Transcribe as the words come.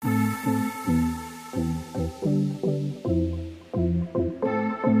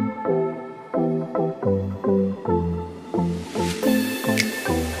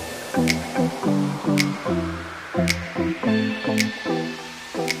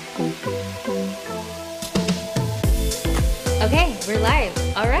Okay, we're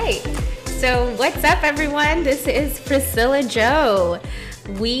live. All right. So what's up, everyone? This is Priscilla Joe.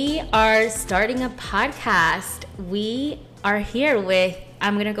 We are starting a podcast. We are here with,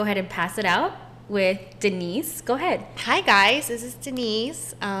 I'm going to go ahead and pass it out with Denise. Go ahead. Hi, guys. This is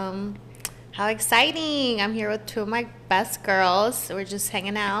Denise. How exciting. I'm here with two of my best girls. We're just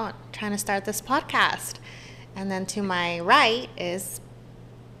hanging out, trying to start this podcast. And then to my right is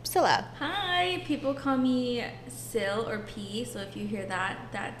Priscilla. Hi, people call me Sil or P, so if you hear that,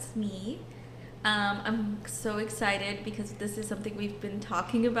 that's me. I'm so excited because this is something we've been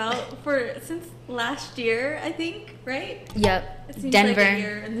talking about since last year, I think, right? Yep. It seems Denver. like a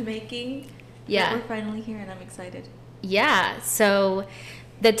year in the making. Yeah. But we're finally here and I'm excited. Yeah. So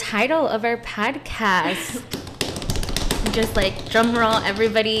the title of our podcast, just like drum roll,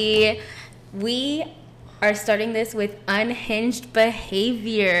 everybody. We are starting this with unhinged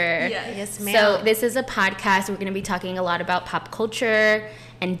behavior. Yes, ma'am. So this is a podcast. We're going to be talking a lot about pop culture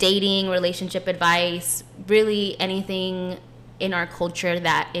and dating, relationship advice, really anything in our culture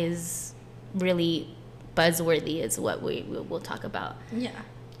that is really buzzworthy is what we'll talk about. Yeah.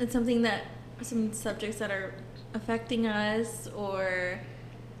 It's some subjects that are affecting us or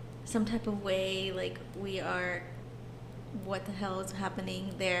some type of way, like we are, what the hell is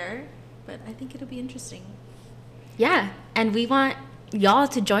happening there? But I think it'll be interesting. Yeah, and we want y'all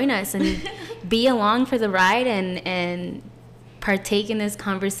to join us and be along for the ride and partake in this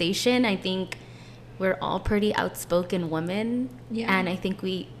conversation. I think we're all pretty outspoken women, and I think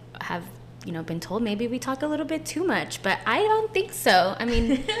we have, been told maybe we talk a little bit too much, but I don't think so. I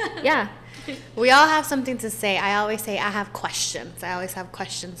mean, yeah. We all have something to say. I always say I have questions. I always have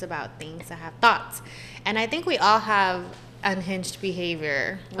questions about things. I have thoughts. And I think we all have unhinged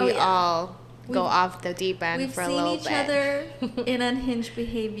behavior. We all go off the deep end for a little bit. We've seen each other in unhinged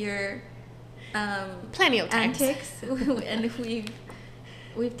behavior plenty of times. antics. And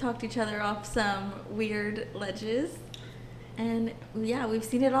we've talked each other off some weird ledges. And yeah, we've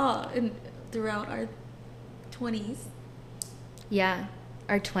seen it all throughout our 20s. Yeah,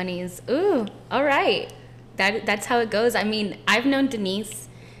 our 20s. Ooh, all right. That's how it goes. I mean, I've known Denise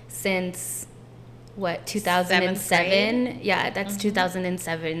since, 2007? Yeah, that's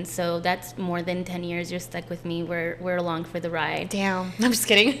 2007. So that's more than 10 years. You're stuck with me. We're along for the ride. Damn. I'm just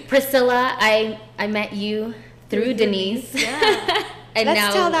kidding. Priscilla, I met you through Denise. Yeah. And Let's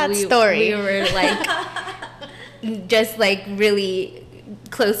now tell that story. We were like, just like really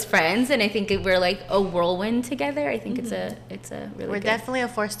close friends. And I think we're like a whirlwind together. I think it's a really We're good. definitely a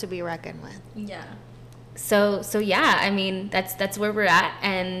force to be reckoned with. Yeah. So yeah, I mean that's where we're at,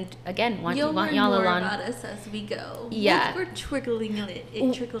 and again, want You'll learn y'all more along. about us as we go. Yeah. We're trickling it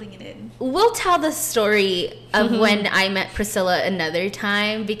in. We'll tell the story of when I met Priscilla another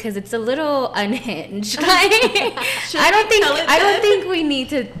time because it's a little unhinged. Like, I don't think we need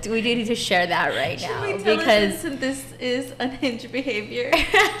to share that right now Should we tell because since this is unhinged behavior,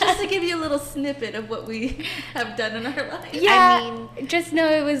 just to give you a little snippet of what we have done in our life. yeah, just know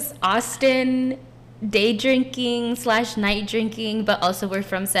it was Austin. Day drinking / night drinking, but also we're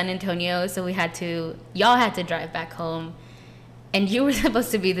from San Antonio, so y'all had to drive back home, and you were supposed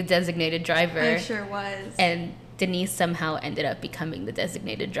to be the designated driver. I sure was. And Denise somehow ended up becoming the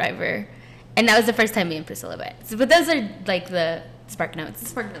designated driver, and that was the first time me and Priscilla met. But those are like the spark notes.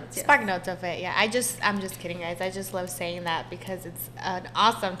 Spark notes, yes. Spark notes of it, yeah. I'm just kidding, guys. I just love saying that because it's an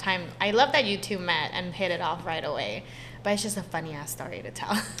awesome time. I love that you two met and hit it off right away, but it's just a funny ass story to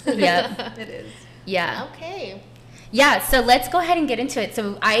tell. Yeah, It is. yeah. Okay. Yeah, so let's go ahead and get into it.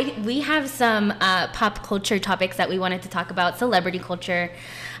 So we have some pop culture topics that we wanted to talk about, celebrity culture.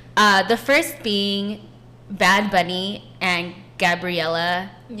 The first being Bad Bunny and Gabriella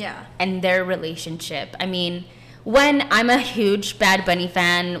Yeah. and their relationship. I mean, I'm a huge Bad Bunny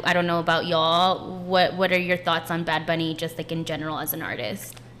fan. I don't know about y'all. What are your thoughts on Bad Bunny, just like in general as an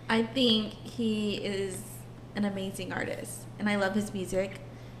artist? I think he is an amazing artist, and I love his music.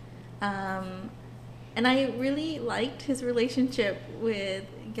 And I really liked his relationship with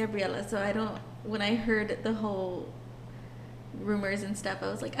Gabriella. So when I heard the whole rumors and stuff, I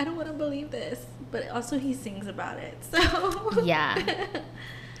was like, I don't want to believe this. But also he sings about it. So Yeah.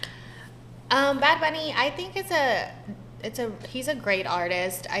 Bad Bunny, I think he's a great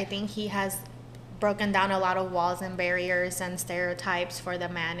artist. I think he has broken down a lot of walls and barriers and stereotypes for the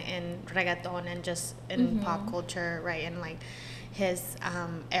man in reggaeton and just in pop culture, right? And like his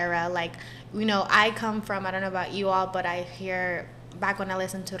era, like, I come from, I don't know about you all, but I hear back when I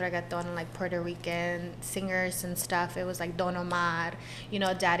listened to reggaeton and like Puerto Rican singers and stuff, it was like Don Omar,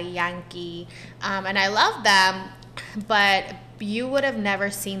 Daddy Yankee, and I love them. but you would have never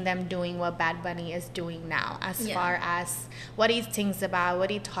seen them doing what Bad Bunny is doing now, as far as what he sings about, what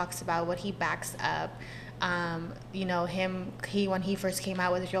he talks about, what he backs up. You know, when he first came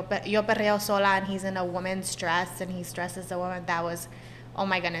out with Yo Perreo Sola, and he's in a woman's dress and he dresses a woman, that was, oh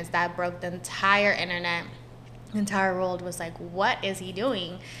my goodness, that broke the entire internet. The entire world was like, what is he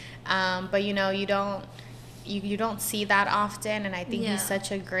doing? But you know, you don't see that often, and I think he's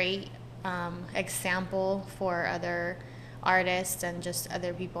such a great example for other artists and just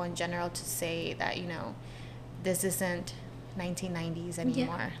other people in general to say that, you know, this isn't 1990s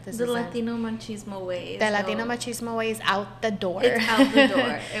anymore. This the Latino machismo way. The Latino machismo way is out the door. It's out the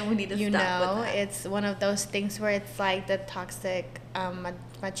door, and we need to stop with that. It's one of those things where it's like the toxic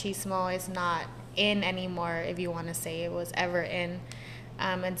machismo is not in anymore, if you want to say it was ever in.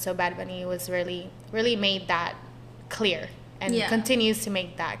 And so Bad Bunny was really made that clear, and continues to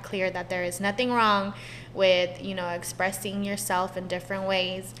make that clear, that there is nothing wrong with, you know, expressing yourself in different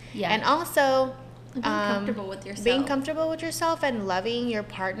ways, and also being comfortable with yourself. Being comfortable with yourself and loving your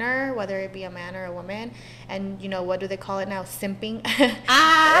partner, whether it be a man or a woman. And, you know, what do they call it now? Simping. You know,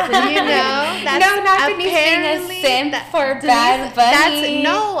 that's no, not being a simp for Bad Bunny.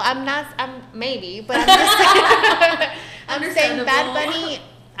 I'm not. Maybe, but I'm just saying, I'm saying Bad Bunny.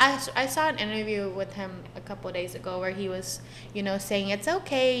 I saw an interview with him a couple of days ago where he was, you know, saying it's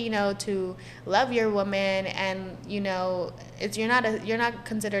okay, you know, to love your woman, and, you know, you're not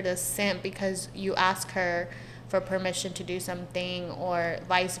considered a simp because you ask her for permission to do something, or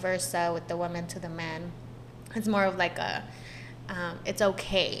vice versa with the woman to the man. It's more of like a it's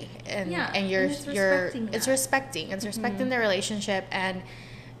okay, and it's respecting the relationship. And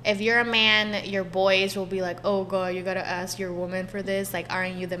if you're a man, your boys will be like, oh god, you gotta ask your woman for this, like,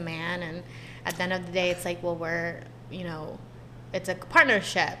 aren't you the man? And at the end of the day, it's like, well, we're, you know, it's a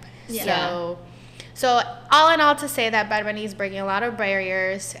partnership. So all in all, to say that Bad Bunny is breaking a lot of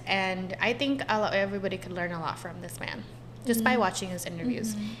barriers, and I think everybody could learn a lot from this man just by watching his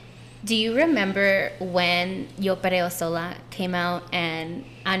interviews. Do you remember when Yo Perreo Sola came out and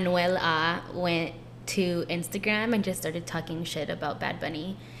Anuel A went to Instagram and just started talking shit about Bad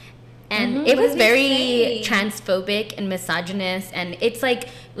Bunny? And it was very transphobic and misogynist, and it's like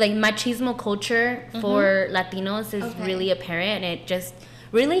machismo culture for Latinos is really apparent, and it just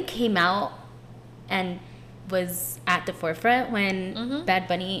really came out and was at the forefront when Bad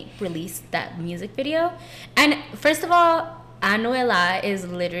Bunny released that music video. And first of all, Anuel A is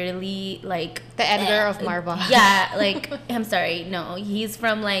literally like the Edgar of Marbach. Yeah, like, I'm sorry, no, he's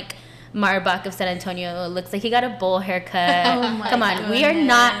from like Marbach of San Antonio. Looks like he got a bowl haircut. Come on, we are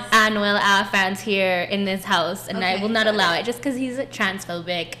not Anuel A fans here in this house, and I will not allow it just because he's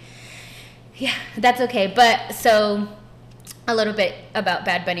transphobic. Yeah, that's okay. But so a little bit about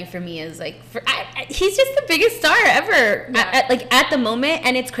Bad Bunny for me is like, he's just the biggest star ever at the moment.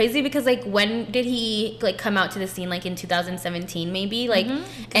 And it's crazy because, like, when did he like come out to the scene? Like in 2017 maybe, like,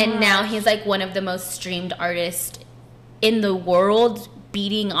 and now he's like one of the most streamed artists in the world,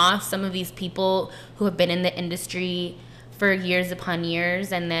 beating off some of these people who have been in the industry for years upon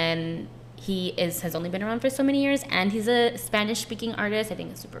years. And then he has only been around for so many years, and he's a Spanish speaking artist. I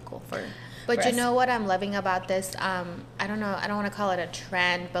think it's super cool But you know what I'm loving about this? I don't know, I don't want to call it a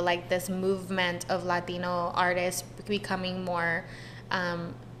trend, but like this movement of Latino artists becoming more,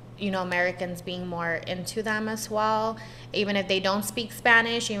 you know, Americans being more into them as well. Even if they don't speak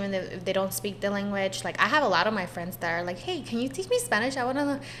Spanish, even if they don't speak the language. Like, I have a lot of my friends that are like, hey, can you teach me Spanish? I want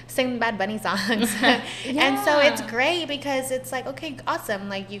to sing Bad Bunny songs. And so it's great because it's like, okay, awesome.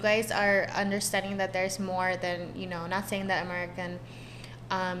 Like, you guys are understanding that there's more than, you know, not saying that American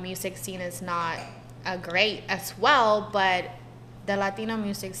music scene is not great as well, but the Latino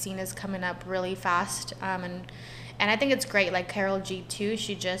music scene is coming up really fast, and I think it's great. Like Karol G too,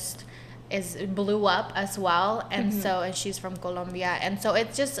 she just blew up as well, and so, and she's from Colombia, and so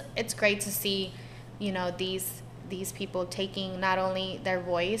it's great to see, you know, these people taking not only their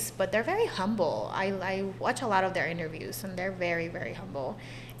voice, but they're very humble. I watch a lot of their interviews, and they're very, very humble,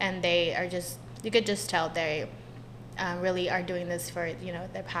 and they are just, you could just tell they really are doing this for, you know,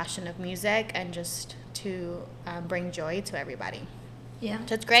 their passion of music and just to bring joy to everybody. Yeah.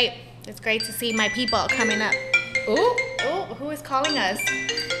 So it's great. It's great to see my people coming up. Ooh, who is calling us?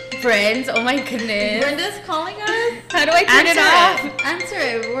 Friends, oh my goodness. Brenda's calling us? How do I turn it off? Answer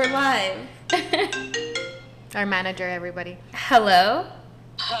it, we're live. Our manager, everybody. Hello?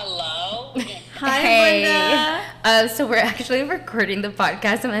 Hello? Hi, Brenda. So we're actually recording the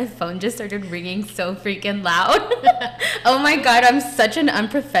podcast, and my phone just started ringing so freaking loud. Oh my god, I'm such an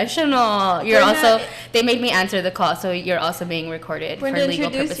unprofessional. They made me answer the call, so you're also being recorded Brenda, for legal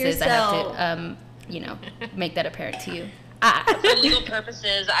introduce purposes. Yourself. I have to make that apparent to you. For legal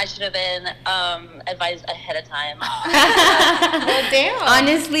purposes, I should have been advised ahead of time. Well, damn.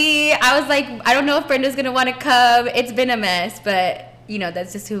 Honestly, I was like, I don't know if Brenda's gonna want to come. It's been a mess, but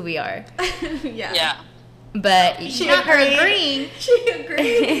that's just who we are. Yeah. But She not her agreeing. She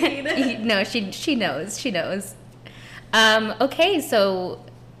agreed. no, she knows. She knows. Okay, so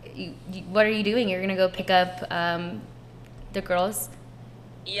what are you doing? You're gonna go pick up the girls?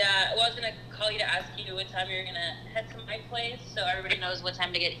 Yeah, well, I was going to call you to ask you what time you're going to head to my place so everybody knows what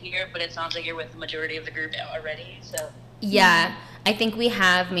time to get here, but it sounds like you're with the majority of the group now already, so. Yeah, I think we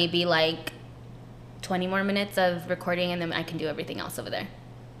have maybe like 20 more minutes of recording, and then I can do everything else over there.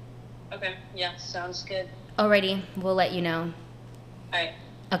 Okay, yeah, sounds good. Alrighty, we'll let you know. All right.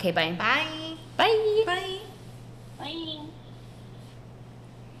 Okay, bye. Bye. Bye. Bye. Bye.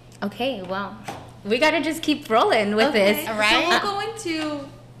 Okay, well, we gotta just keep rolling with this. All right. So we'll go into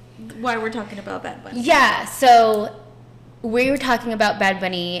why we're talking about Bad Bunny. Yeah, so we were talking about Bad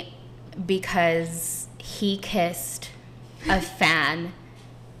Bunny because he kissed a fan.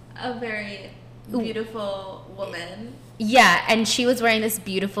 A very beautiful woman. Yeah, and she was wearing this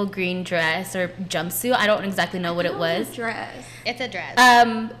beautiful green dress or jumpsuit. I don't exactly know what it was. Dress. It's a dress.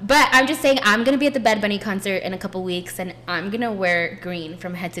 But I'm just saying I'm going to be at the Bad Bunny concert in a couple weeks, and I'm going to wear green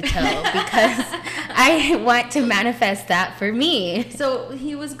from head to toe because I want to manifest that for me. So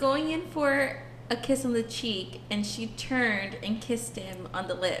he was going in for a kiss on the cheek, and she turned and kissed him on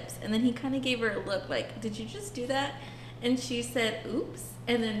the lips. And then he kind of gave her a look like, did you just do that? And she said, oops,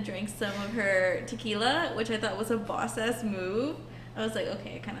 and then drank some of her tequila, which I thought was a boss-ass move. I was like,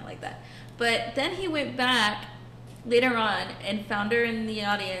 okay, I kind of like that. But then he went back later on and found her in the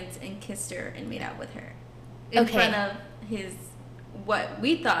audience and kissed her and made out with her in front of his, what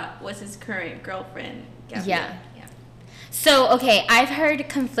we thought was his current girlfriend, Gabrielle. Yeah. So, okay, I've heard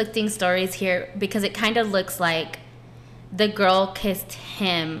conflicting stories here because it kind of looks like the girl kissed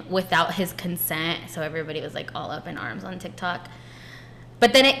him without his consent, so everybody was like all up in arms on TikTok.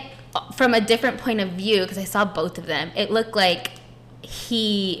 But then from a different point of view, because I saw both of them, it looked like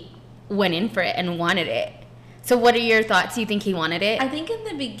he went in for it and wanted it. So what are your thoughts? Do you think he wanted it? I think in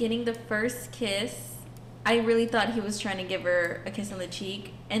the beginning, the first kiss, I really thought he was trying to give her a kiss on the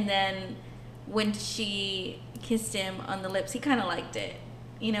cheek. And then when she kissed him on the lips, he kind of liked it.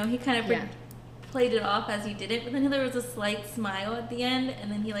 He kind of played it off as he did it. But then there was a slight smile at the end.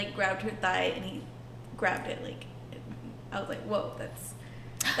 And then he, grabbed her thigh and he grabbed it. I was like, whoa,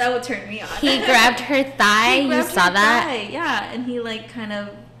 that would turn me on. He grabbed her thigh? You saw that? Thigh, yeah. And he, kind of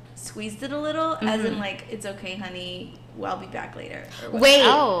squeezed it a little, as in, it's okay, honey, I'll be back later. Wait.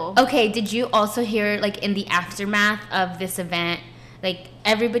 Oh. Okay, did you also hear, in the aftermath of this event,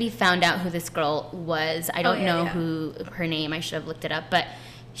 everybody found out who this girl was. I don't know who her name, I should have looked it up, but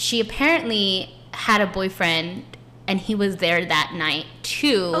she apparently had a boyfriend, and he was there that night,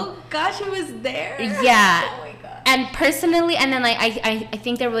 too. Oh, gosh, he was there? Yeah. Oh, my God. And personally, and then, I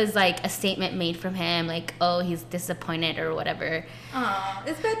think there was, a statement made from him, oh, he's disappointed or whatever. Aw,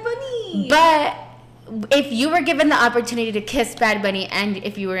 it's Bad Bunny. But if you were given the opportunity to kiss Bad Bunny and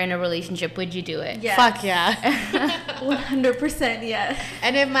if you were in a relationship, would you do it? Yes. Fuck yeah. 100% yes.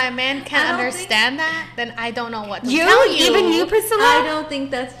 And if my man can't understand that, then I don't know what to You? tell you. Even you, Priscilla? I don't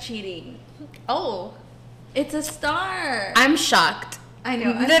think that's cheating. Oh. It's a star. I'm shocked. I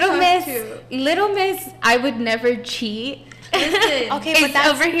know. I'm Little shocked Miss, too. Little Miss, I would never cheat. Listen. Okay, but It's that's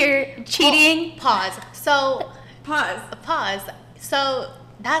over here cheating. Oh, pause. So Pause. So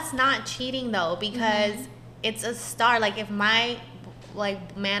that's not cheating though, because it's a star. If my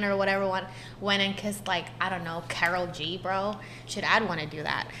man or whatever went and kissed I don't know, Carol G, bro, should I'd want to do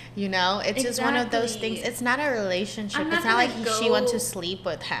that? It's just one of those things. It's not a relationship. It's not like she went to sleep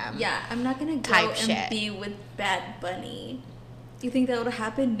with him. Yeah, I'm not gonna go Type and shit. be with Bad Bunny. You think that would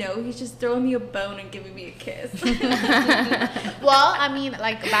happen? No, he's just throwing me a bone and giving me a kiss. Well, I mean,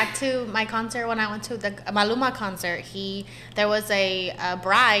 back to my concert when I went to the Maluma concert, there was a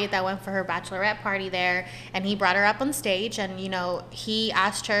bride that went for her bachelorette party there, and he brought her up on stage, and he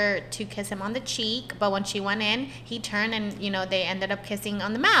asked her to kiss him on the cheek, but when she went in, he turned and they ended up kissing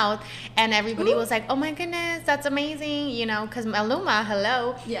on the mouth, and everybody was like, oh my goodness, that's amazing, because Maluma,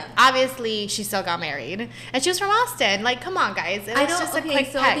 hello, Yeah. obviously she still got married, and she was from Austin. Come on, guys. It was just a quick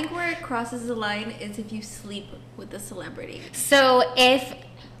so peck. I think where it crosses the line is if you sleep with the celebrity. So if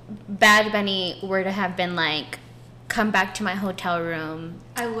Bad Bunny were to have been come back to my hotel room,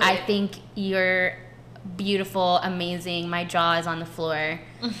 I would. I think you're beautiful, amazing, my jaw is on the floor.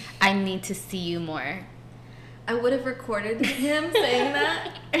 I need to see you more. I would have recorded him saying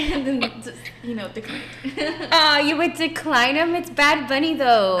that and then just, declined. You would decline him? It's Bad Bunny,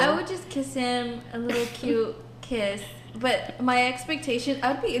 though. I would just kiss him, a little cute kiss. But my expectation,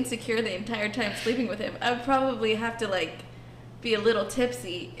 I would be insecure the entire time sleeping with him. I would probably have to, be a little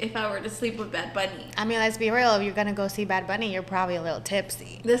tipsy if I were to sleep with Bad Bunny. I mean, let's be real. If you're going to go see Bad Bunny, you're probably a little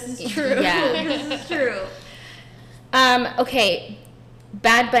tipsy. This is true. Yeah. This is true. Okay.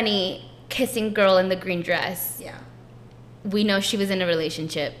 Bad Bunny kissing girl in the green dress. Yeah. We know she was in a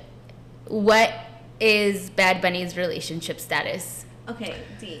relationship. What is Bad Bunny's relationship status? Okay,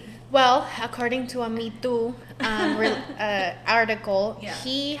 D. Well, according to a Me Too article, Yeah.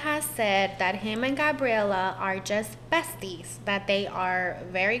 he has said that him and Gabriela are just besties, that they are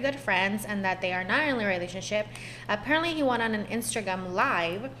very good friends, and that they are not in a relationship. Apparently, he went on an Instagram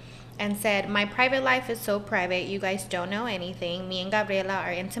live and said, "My private life is so private, you guys don't know anything. Me and Gabriela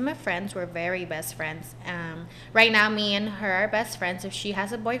are intimate friends. We're very best friends. Right now, me and her are best friends. If she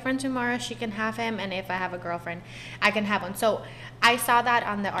has a boyfriend tomorrow, she can have him, and if I have a girlfriend, I can have one." So I saw that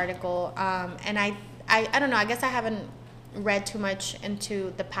on the article, and I don't know, I guess I haven't read too much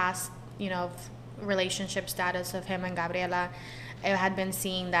into the past, relationship status of him and Gabriela. I had been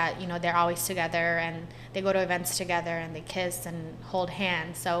seeing that, they're always together, and they go to events together, and they kiss and hold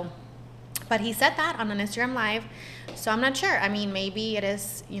hands. So, but he said that on an Instagram live, so I'm not sure. I mean, maybe it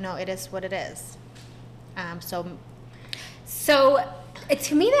is, it is what it is. So,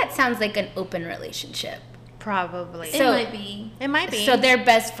 to me, that sounds like an open relationship. Probably. It So- might be. It might be. So they're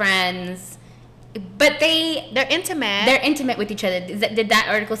best friends, but they're intimate. they're intimate with each other. Did that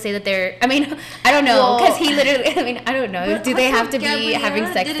article say that they're? I mean, I don't know, because he literally. I mean, I don't know. But Do they have to also, be having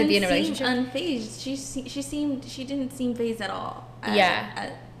Gabriella sex to be in a didn't relationship? seem unfazed. She didn't seem phased at all.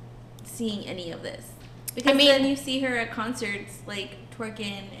 At seeing any of this, because then you see her at concerts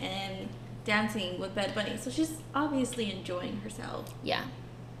twerking and dancing with Bad Bunny, so she's obviously enjoying herself. Yeah.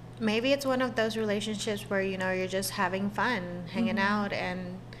 Maybe it's one of those relationships where, you're just having fun, hanging out,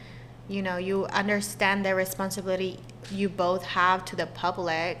 and, you understand the responsibility you both have to the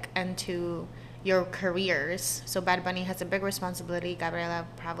public and to your careers. So Bad Bunny has a big responsibility. Gabriela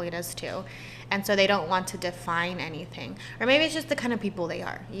probably does too. And so they don't want to define anything. Or maybe it's just the kind of people they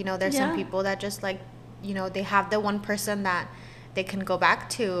are. There's some people that just they have the one person that they can go back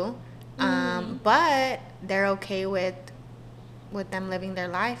to, but they're okay with them living their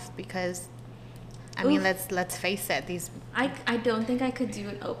life because, I mean, let's face it, I don't think I could do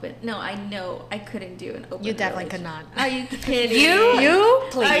an open. No, I know I couldn't do an open. You definitely could not. Are you kidding? You?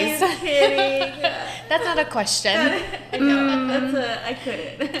 Please. Are you kidding? That's not a question. I know. I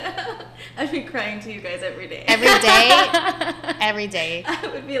couldn't. I'd be crying to you guys every day. Every day? Every day. I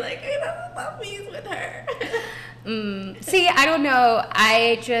would be like, I don't love me with her. See, I don't know.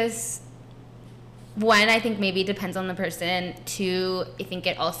 One, I think maybe it depends on the person. Two, I think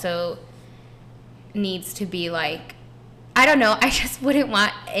it also needs to be I don't know. I just wouldn't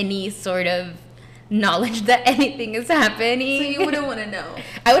want any sort of knowledge that anything is happening. So you wouldn't want to know.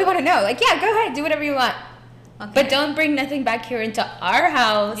 I would want to know. Yeah, go ahead, do whatever you want. Okay. But don't bring nothing back here into our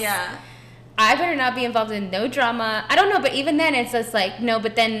house. Yeah. I better not be involved in no drama. I don't know, but even then, it's just no.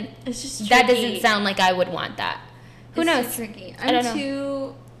 But then It's just that tricky. doesn't sound like I would want that. Who It's knows? too tricky. I don't know. I'm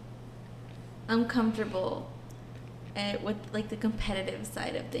too uncomfortable with the competitive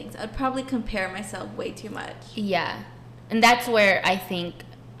side of things. I'd probably compare myself way too much. Yeah, and that's where I think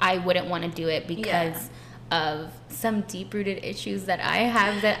I wouldn't want to do it because of some deep-rooted issues that I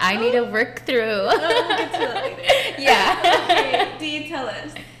have that I need to work through. We'll get to that later. Yeah. Okay, do you tell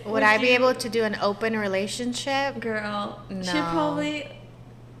us? Would I be able to do an open relationship? Girl, No.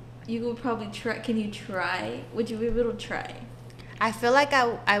 you would probably try. Can you try? Would you be able to try? I feel like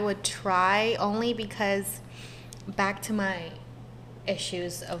I would try only because, back to my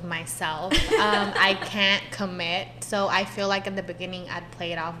issues of myself, I can't commit. So I feel like in the beginning I'd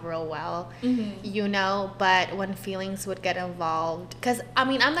play it off real well, but when feelings would get involved, because I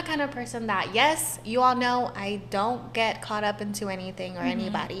mean, I'm the kind of person that, yes, you all know I don't get caught up into anything or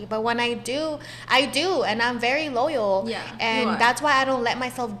anybody, but when I do, and I'm very loyal. Yeah, you and are. that's why I don't let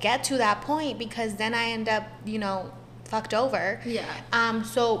myself get to that point, because then I end up, fucked over. Yeah.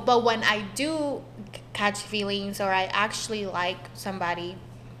 But when I do catch feelings or I actually like somebody,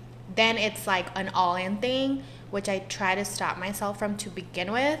 then it's like an all-in thing, which I try to stop myself from to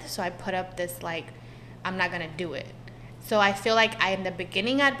begin with. So I put up this I'm not gonna do it. So I feel like in the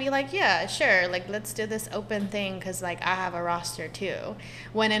beginning I'd be like, yeah, sure, let's do this open thing because I have a roster too.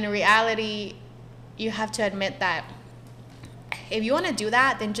 When in reality, you have to admit that if you want to do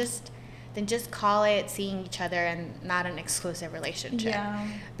that, then just then just call it seeing each other and not an exclusive relationship. Yeah.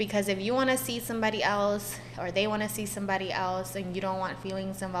 Because if you want to see somebody else or they want to see somebody else and you don't want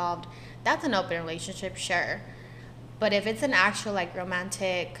feelings involved, that's an open relationship, sure. But if it's an actual like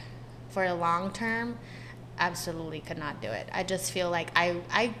romantic for a long term, absolutely could not do it. I just feel like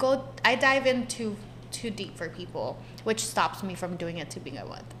I dive in too deep for people, which stops me from doing it to begin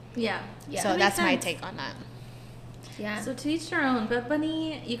with. Yeah. Yeah. So That that's makes my sense. take on that. Yeah. So to each their own. But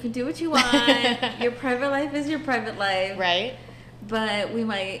Bunny, you can do what you want. Your private life is your private life. Right? But we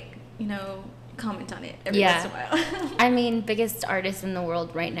might, comment on it every Yeah. once in a while. I mean, biggest artist in the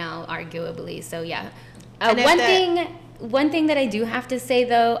world right now, arguably. So yeah. And if One thing that I do have to say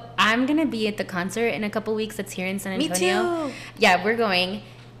though, I'm gonna be at the concert in a couple weeks. That's here in San Me Antonio. too. Yeah, we're going.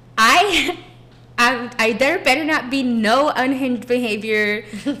 I there better not be no unhinged behavior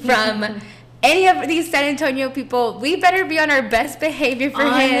from any of these San Antonio people. We better be on our best behavior for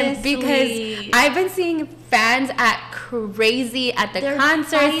him, Honestly. because I've been seeing fans act crazy at the They're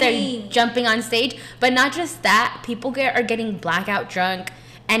concerts. They're fighting. jumping on stage, but not just that. People are getting blackout drunk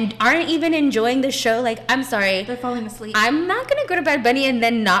and aren't even enjoying the show. Like, I'm sorry. They're falling asleep. I'm not going to go to Bad Bunny and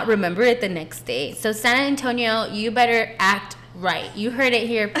then not remember it the next day. So, San Antonio, you better act right. You heard it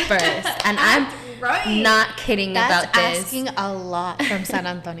here first. And I'm right. not kidding That's about this. asking a lot from San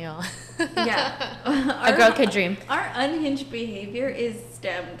Antonio. Yeah. A girl could dream. Our unhinged behavior is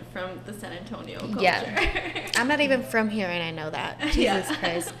stemmed from the San Antonio culture. Yeah. I'm not even from here and I know that. Jesus Yeah.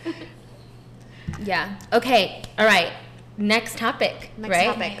 Christ. Yeah. Okay. All right. Next topic. Next right?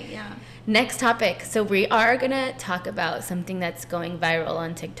 topic. Yeah. Next topic. So we are going to talk about something that's going viral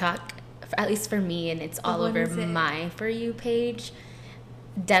on TikTok, at least for me, and it's all what over is it? my For You page.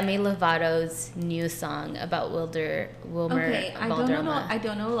 Demi Lovato's new song about Wilmer Okay, I Valderrama.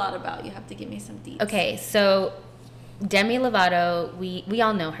 don't know a lot about. You have to give me some deets. Okay, so Demi Lovato, we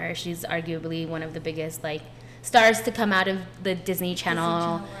all know her. She's arguably one of the biggest like stars to come out of the Disney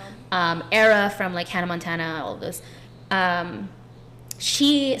Channel, era, from like Hannah Montana, all of those.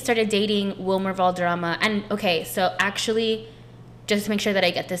 She started dating Wilmer Valderrama, and okay, so actually, just to make sure that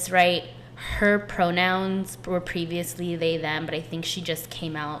I get this right, her pronouns were previously they them, but I think she just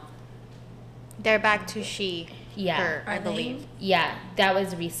came out. They're back to she, Yeah. her, I Are they? believe. Yeah, that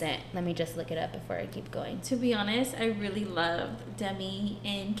was recent. Let me just look it up before I keep going. To be honest, I really loved Demi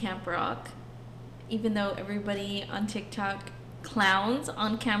in Camp Rock, even though everybody on TikTok clowns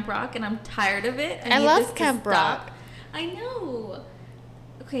on Camp Rock, and I'm tired of it. I need love this to Camp stop. Rock. I know.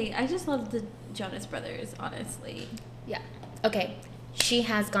 Okay, I just love the Jonas Brothers, honestly. Yeah. Okay. She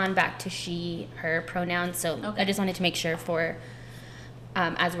has gone back to she, her pronouns. So Okay. I just wanted to make sure for,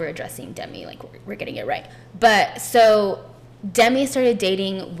 as we're addressing Demi, like we're getting it right. But so Demi started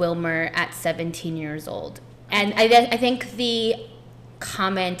dating Wilmer at 17 years old. And I think the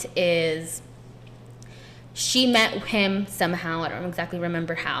comment is she met him somehow. I don't exactly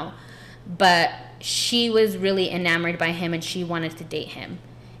remember how. But she was really enamored by him and she wanted to date him.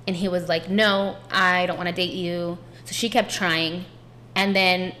 And he was like, no, I don't want to date you. So she kept trying. And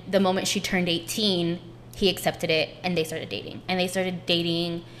then the moment she turned 18, he accepted it and they started dating. And they started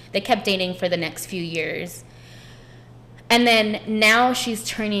dating. They kept dating for the next few years. And then now she's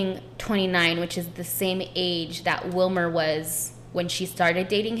turning 29, which is the same age that Wilmer was when she started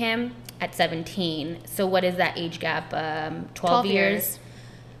dating him at 17. So what is that age gap? 12 years.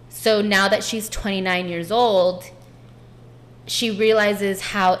 So now that she's 29 years old, she realizes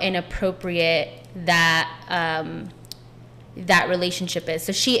how inappropriate that that relationship is.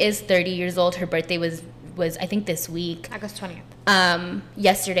 So she is 30 years old. Her birthday was I think this week. August 20th.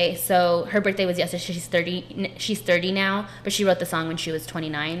 Yesterday. So her birthday was yesterday. She's 30 now, but she wrote the song when she was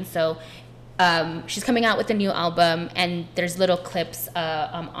 29. So she's coming out with a new album, and there's little clips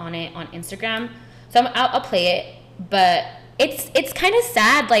on it on Instagram. So I'll play it, but it's kind of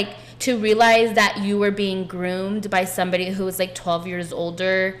sad, like, to realize that you were being groomed by somebody who was like 12 years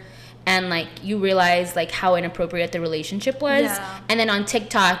older, and like you realize like how inappropriate the relationship was. Yeah. And then on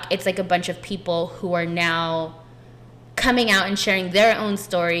TikTok, it's like a bunch of people who are now coming out and sharing their own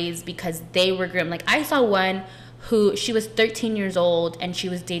stories because they were groomed. Like, I saw one who, she was 13 years old and she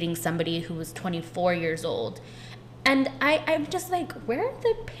was dating somebody who was 24 years old. And I'm just like, where are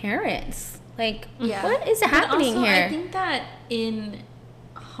the parents? Like, what is happening But also, here? I think that in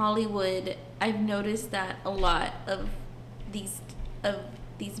Hollywood, I've noticed that a lot of these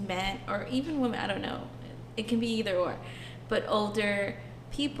men, or even women, I don't know, it can be either or, but older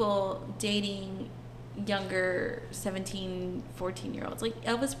people dating younger 17, 14-year-olds. Like,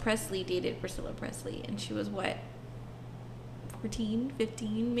 Elvis Presley dated Priscilla Presley, and she was what, 14,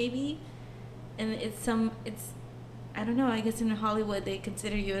 15 maybe? And I don't know. I guess in Hollywood they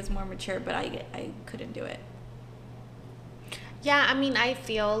consider you as more mature, but I couldn't do it. Yeah, I mean, I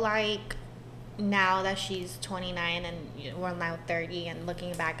feel like now that she's 29 and we're now 30, and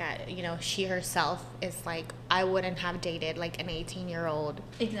looking back at, she herself is like, I wouldn't have dated like an 18-year-old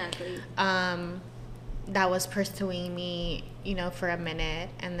Exactly. that was pursuing me, for a minute,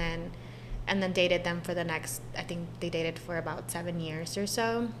 and then dated them for the next, I think they dated for about 7 years or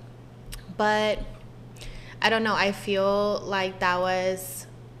so. But I don't know, I feel like that was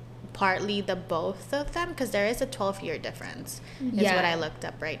partly the both of them, because there is a 12-year difference, is what I looked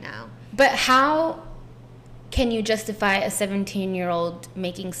up right now. But how can you justify a 17-year-old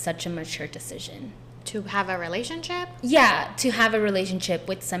making such a mature decision? To have a relationship? Yeah, to have a relationship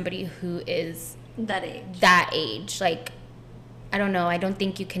with somebody who is that age. Like, I don't know. I don't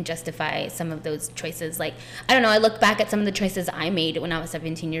think you can justify some of those choices. Like, I don't know. I look back at some of the choices I made when I was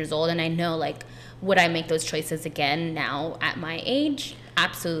 17 years old, and I know, like, would I make those choices again now at my age?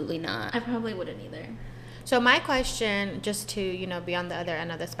 Absolutely not. I probably wouldn't either. So my question, just to, be on the other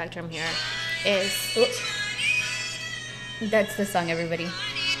end of the spectrum here, is... That's the song, everybody.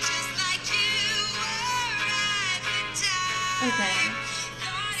 Okay.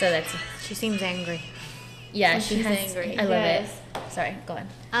 So that's... She seems angry. Yeah, she's angry. I love it. Sorry, go on.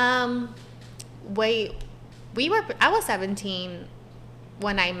 I was 17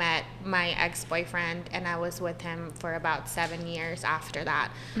 when I met my ex-boyfriend, and I was with him for about 7 years after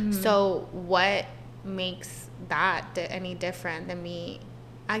that. Mm-hmm. So what makes that any different than me?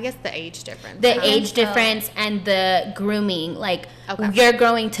 I guess the age difference. The age difference and the grooming. Like, okay. You're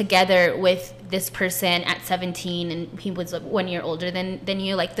growing together with this person at 17, and he was 1 year older than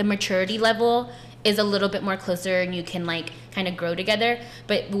you. Like, the maturity level is a little bit more closer, and you can, like, kind of grow together.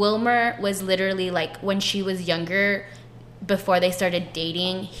 But Wilmer was literally, like, when she was younger, before they started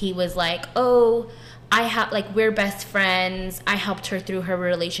dating, he was like, oh, we're best friends. I helped her through her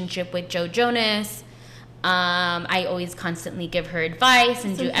relationship with Joe Jonas. I always constantly give her advice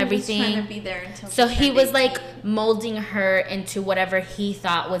and do everything. He was trying to be there until so he was like molding her into whatever he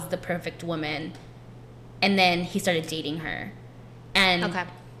thought was the perfect woman, and then he started dating her, and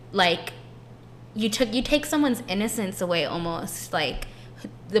like you take someone's innocence away, almost, like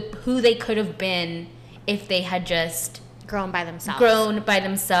who they could have been if they had just grown by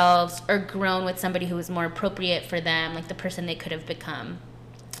themselves, or grown with somebody who was more appropriate for them, like the person they could have become.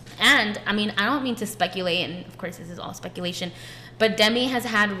 And, I mean, I don't mean to speculate, and of course this is all speculation, but Demi has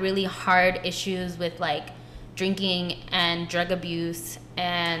had really hard issues with, like, drinking and drug abuse,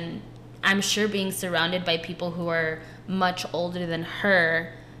 and I'm sure being surrounded by people who are much older than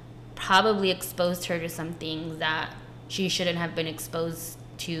her probably exposed her to some things that she shouldn't have been exposed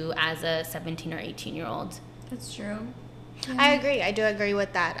to as a 17 or 18-year-old. That's true. Yeah. I agree. I do agree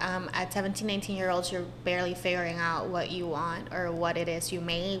with that. At 17, 18-year-olds, you're barely figuring out what you want or what it is you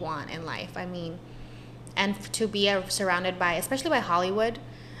may want in life. I mean, and to be surrounded by, especially by Hollywood,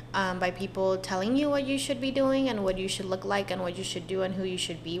 by people telling you what you should be doing and what you should look like and what you should do and who you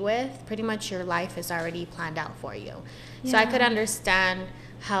should be with, pretty much your life is already planned out for you. Yeah. So I could understand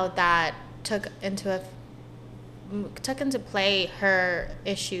how that took into play her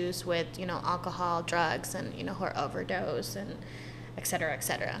issues with, alcohol, drugs, and, her overdose, and et cetera, et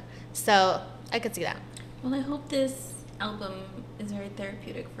cetera. So I could see that. Well, I hope this album is very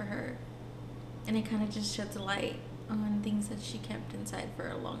therapeutic for her, and it kind of just sheds a light on things that she kept inside for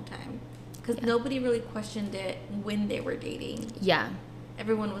a long time. Because nobody really questioned it when they were dating. Yeah.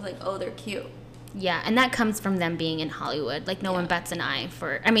 Everyone was like, oh, they're cute. Yeah, and that comes from them being in Hollywood. Like, no one bats an eye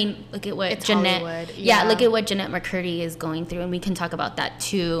for... I mean, look at what Jeanette... Yeah, look at what Jennette McCurdy is going through, and we can talk about that,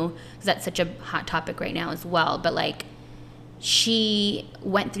 too, because that's such a hot topic right now as well. But, like, she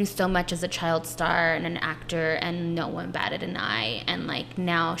went through so much as a child star and an actor, and no one batted an eye. And, like,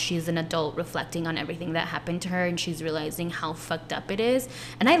 now she's an adult reflecting on everything that happened to her, and she's realizing how fucked up it is.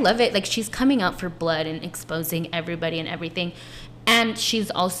 And I love it. Like, she's coming out for blood and exposing everybody and everything. And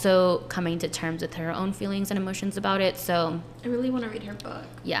she's also coming to terms with her own feelings and emotions about it. So I really want to read her book.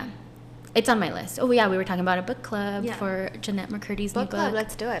 Yeah. It's on my list. Oh, yeah, we were talking about a book club for Jennette McCurdy's new book. Book club,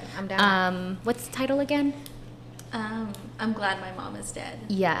 let's do it. I'm down. What's the title again? I'm Glad My Mom Is Dead.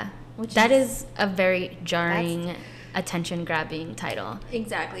 Yeah. That is a very jarring, attention-grabbing title.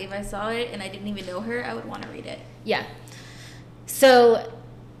 Exactly. If I saw it and I didn't even know her, I would want to read it. Yeah. So...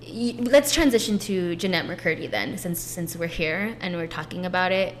 let's transition to Jennette McCurdy then, since we're here and we're talking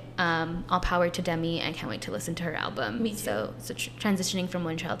about it. All power to Demi. I can't wait to listen to her album. Me too. So transitioning from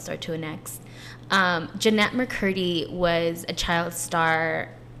one child star to the next. Jennette McCurdy was a child star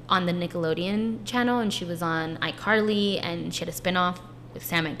on the Nickelodeon channel, and she was on iCarly, and she had a spinoff with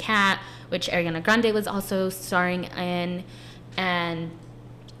Sam and Cat, which Ariana Grande was also starring in, and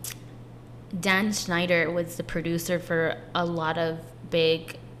Dan Schneider was the producer for a lot of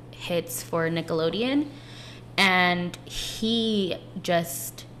big hits for Nickelodeon, and he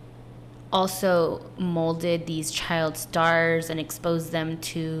just also molded these child stars and exposed them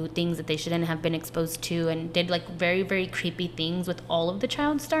to things that they shouldn't have been exposed to, and did like very, very creepy things with all of the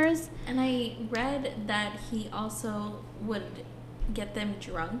child stars. And I read that he also would get them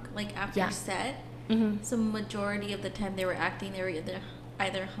drunk, like after set. Mm-hmm. So majority of the time they were acting, they were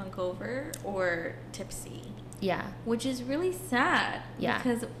either hungover or tipsy. Yeah. Which is really sad. Yeah.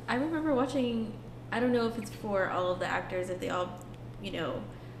 Because I remember watching, I don't know if it's for all of the actors, if they all, you know,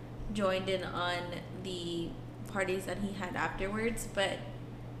 joined in on the parties that he had afterwards, but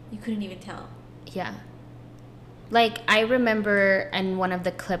you couldn't even tell. Yeah. Like, I remember in one of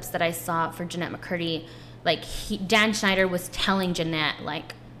the clips that I saw for Jeanette McCurdy, like, Dan Schneider was telling Jeanette,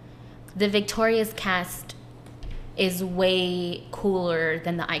 like, the Victorious cast is way cooler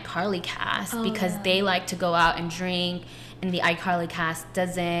than the iCarly cast because they like to go out and drink, and the iCarly cast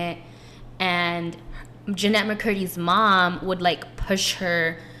doesn't. And Jeanette McCurdy's mom would, like, push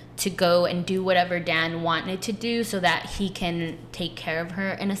her to go and do whatever Dan wanted to do so that he can take care of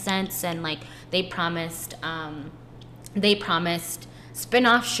her in a sense. And like they promised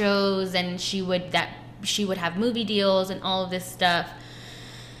spin-off shows, and she would have movie deals and all of this stuff.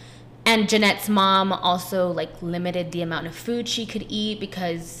 And Jeanette's mom also like limited the amount of food she could eat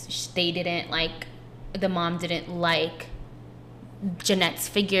because the mom didn't like Jeanette's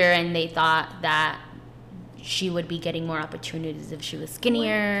figure, and they thought that she would be getting more opportunities if she was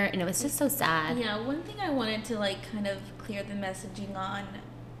skinnier, and it was just so sad. Yeah, one thing I wanted to like kind of clear the messaging on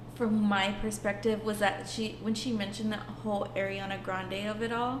from my perspective was that when she mentioned the whole Ariana Grande of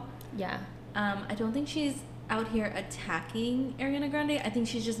it all, I don't think she's out here attacking Ariana Grande. I think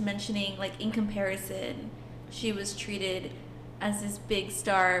she's just mentioning, like, in comparison, she was treated as this big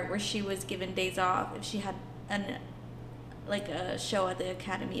star where she was given days off if she had a show at the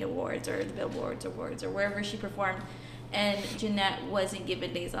Academy Awards or the Billboard Awards or wherever she performed, and Jeanette wasn't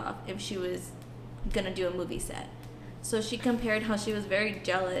given days off if she was gonna do a movie set. So she compared how she was very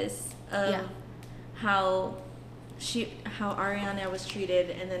jealous of how Ariana was treated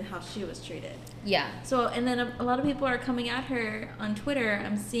and then how she was treated. Yeah. So, and then a lot of people are coming at her on Twitter,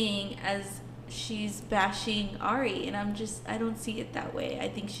 I'm seeing, as she's bashing Ari, and I don't see it that way. I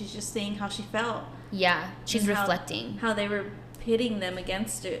think she's just saying how she felt. Yeah, she's reflecting how they were pitting them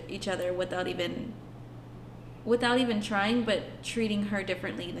against each other without even trying, but treating her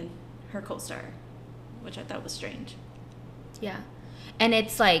differently than her co-star, which I thought was strange. Yeah, and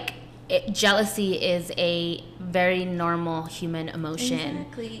it's like jealousy is a very normal human emotion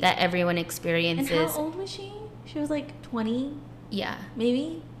that everyone experiences. And how old was she? She was like 20. Yeah,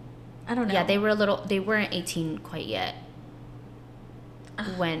 maybe. I don't know. Yeah, they weren't 18 quite yet.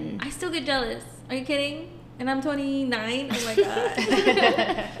 When I still get jealous. Are you kidding? And I'm 29. Oh my god.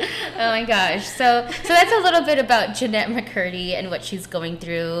 Oh my gosh. So that's a little bit about Jeanette McCurdy and what she's going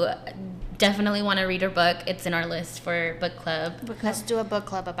through. Definitely want to read her book. It's in our list for book club. Let's do a book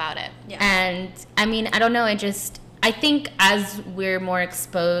club about it. Yeah. And I mean, I don't know. I think as we're more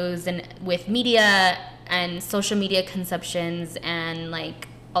exposed and with media and social media conceptions, and like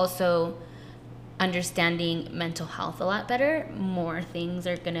also understanding mental health a lot better, more things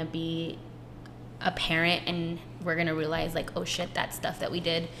are going to be apparent, and we're going to realize like, oh shit, that stuff that we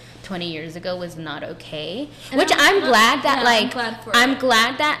did 20 years ago was not okay. And which I'm glad for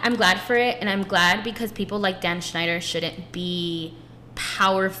it, and I'm glad because people like Dan Schneider shouldn't be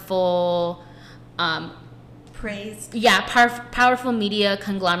powerful praised. Yeah, powerful media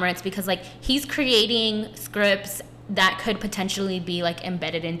conglomerates, because like he's creating scripts that could potentially be like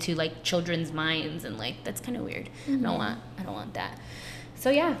embedded into like children's minds, and like that's kind of weird. Mm-hmm. I don't want that. So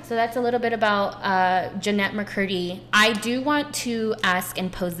yeah, so that's a little bit about Jeanette McCurdy. I do want to ask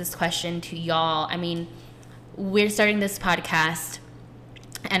and pose this question to y'all. I mean, we're starting this podcast,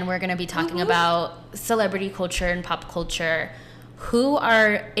 and we're going to be talking about celebrity culture and pop culture. Who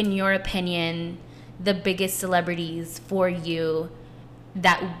are, in your opinion, the biggest celebrities for you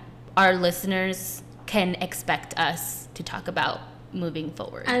that our listeners can expect us to talk about moving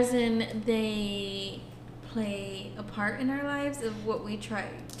forward? As in, they play a part in our lives of what we try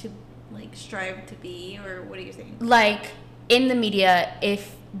to like strive to be, or what are you saying? Like in the media,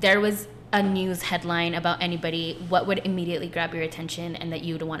 if there was a news headline about anybody, what would immediately grab your attention and that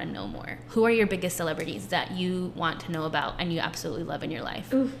you would want to know more? Who are your biggest celebrities that you want to know about and you absolutely love in your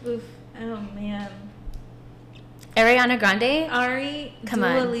life? Oof. Oh man. Ariana Grande? Ari? Come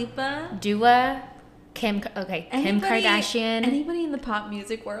Dua on. Lipa? Dua? Kim Anybody- Kardashian. Anybody in the pop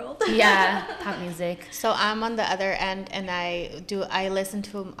music world? Yeah, pop music. So I'm on the other end, and I listen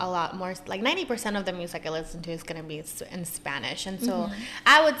to a lot more. Like 90% of the music I listen to is gonna be in Spanish, and so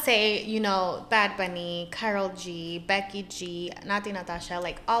I would say, you know, Bad Bunny, Karol G, Becky G, Nati Natasha,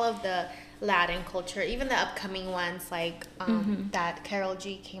 like all of the Latin culture, even the upcoming ones like that Karol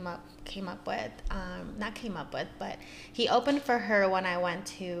G came up with, not came up with, but he opened for her when I went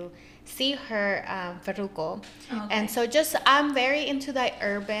to see her, Farruko. Okay. And so just I'm very into that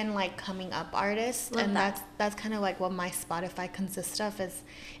urban like coming up artist. Love And that. that's kind of like what my Spotify consists of, is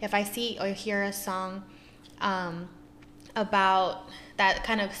if I see or hear a song about that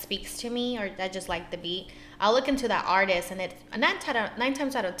kind of speaks to me, or that just like the beat, I'll look into that artist, and it's nine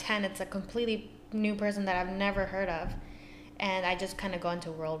times out of 10 it's a completely new person that I've never heard of, and I just kind of go into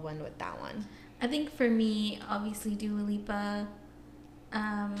a whirlwind with that one. I think for me, obviously Dua Lipa,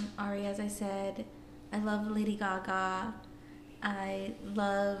 Ari, as I said. I love Lady Gaga. I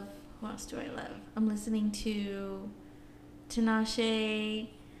love, who else do I love? I'm listening to Tinashe,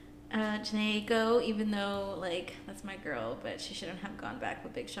 Janae Go, even though, like, that's my girl, but she shouldn't have gone back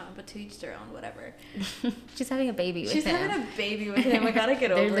with Big Sean, but to each their own, whatever. She's having a baby with She's him. having a baby with him. I gotta get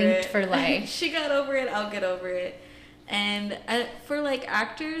They're over linked it. for life. She got over it. I'll get over it. And for like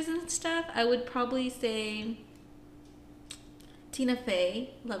actors and stuff, I would probably say Tina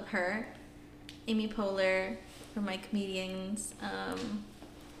Fey, love her. Amy Poehler for my comedians.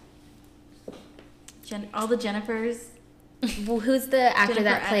 All the Jennifers. Well, who's the actor Jennifer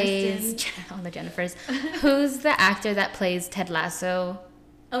that plays Aniston. all the Jennifers? Who's the actor that plays Ted Lasso?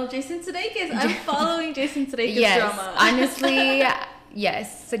 Oh, Jason Sudeikis. I'm following Jason Sudeikis Yes, drama. honestly,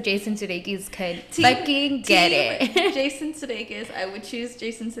 yes. So Jason Sudeikis could fucking get Team it. Jason Sudeikis. I would choose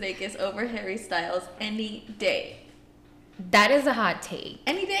Jason Sudeikis over Harry Styles any day. That is a hot take.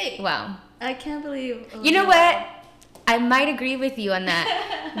 Any day. Wow. I can't believe. You know what? I might agree with you on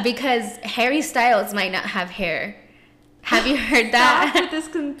that because Harry Styles might not have hair. Have you heard Stop that? with this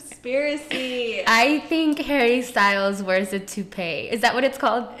conspiracy. I think Harry Styles wears a toupee. Is that what it's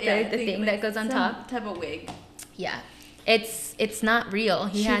called? Yeah, I the think thing like that goes on some top? type of wig. Yeah. It's not real.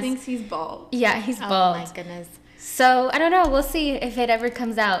 She thinks he's bald. Yeah, he's Oh bald. my goodness. So I don't know. We'll see if it ever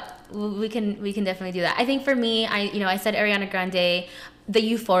comes out. We can definitely do that. I think for me, I said Ariana Grande, the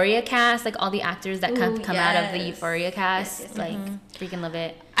Euphoria cast, like all the actors that come Ooh, out of the yes. Euphoria cast, Yes, like freaking love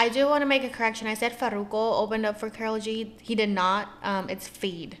it. I do want to make a correction. I said Farruko opened up for Karol G. He did not. It's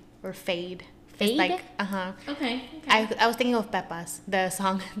Fade or Fade. Fade? It's like Okay. I was thinking of Pepas, the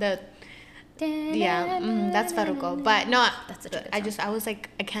song. That's Farruko. But no, That's such a good I song. just I was like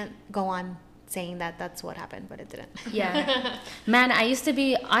I can't go on saying that that's what happened, but it didn't. Yeah. Man, I used to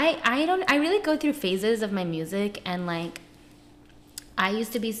be I really go through phases of my music, and like I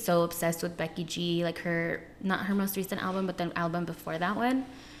used to be so obsessed with Becky G, like not her most recent album, but the album before that one.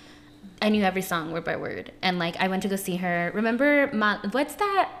 I knew every song word by word, and like I went to go see her. Remember what's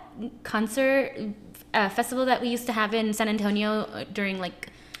that concert festival that we used to have in San Antonio during like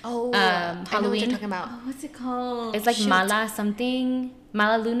Oh, I know what Halloween? you're talking about. Oh, what's it called? It's like Shoot. Mala something.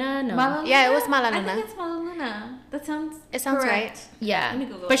 Mala Luna? No. Mala Yeah, it Luna? was Mala I Luna. think it's Mala Luna. That sounds. It sounds correct. right. Yeah. Let me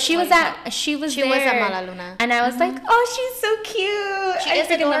Google But it she was while you at she was She there. was at Mala Luna. And I was like, "Oh, she's so cute." She I is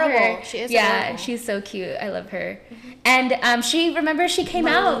freaking love adorable. her. She is Yeah, adorable. she's so cute. I love her. And she came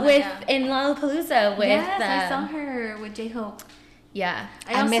Mala out Luna, with yeah. in Lollapalooza with Yes, I saw her with J-Hope. Yeah.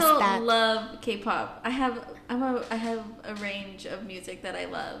 I I also missed that. love K-pop. I have a range of music that I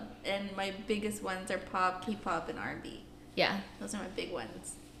love, and my biggest ones are pop, K-pop, and R&B. Yeah. Those are my big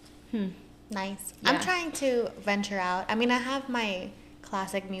ones. Nice. Yeah. I'm trying to venture out. I mean, I have my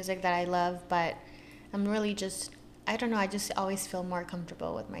classic music that I love, but I'm really just, I don't know, I just always feel more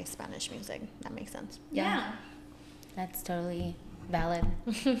comfortable with my Spanish music. That makes sense. Yeah. That's totally valid.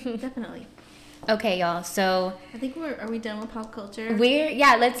 Definitely. Okay, y'all. So I think are we done with pop culture?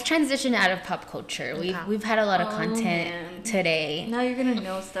 let's transition out of pop culture. We've had a lot of Oh, content man. today. Now you're gonna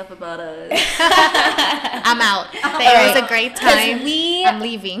know stuff about us. I'm out. It was a great 'Cause time. I'm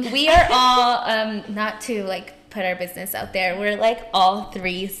leaving. We are all not to like put our business out there. We're like all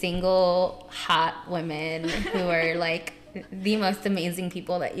three single hot women who are like the most amazing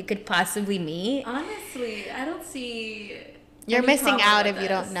people that you could possibly meet. Honestly, I don't see. You're any missing problem out with if you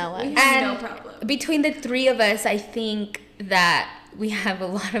don't know We us. have And no problem. between the three of us, I think that we have a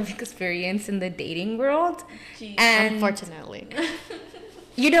lot of experience in the dating world. Jeez. And Unfortunately.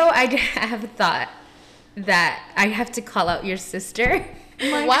 you know, I have a thought that I have to call out your sister.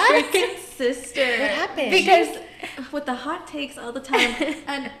 My What? freaking sister. What happened? Because With the hot takes all the time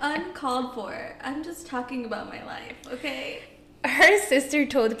and uncalled for. I'm just talking about my life, okay? her sister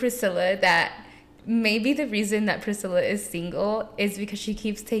told Priscilla that maybe the reason that Priscilla is single is because she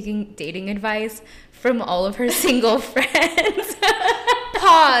keeps taking dating advice from all of her single friends.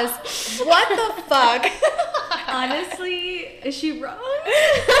 Pause. What the fuck? Honestly, is she wrong?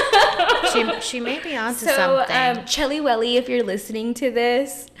 She may be onto So, something. Chelly Welly, if you're listening to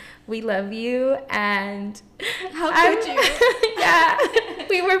this, we love you, and How could you? yeah,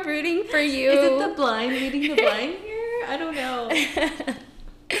 we were rooting for you. Is it the blind leading the blind here? I don't know.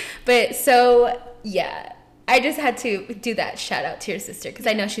 But so, yeah, I just had to do that shout out to your sister because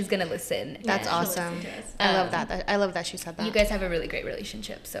I know she's gonna listen. That's and awesome. listen to us. I love that. I love that she said that. You guys have a really great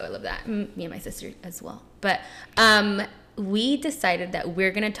relationship, so I love that. Me and my sister as well. But we decided that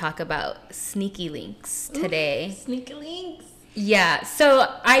we're gonna talk about sneaky links today. Ooh, sneaky links. Yeah, so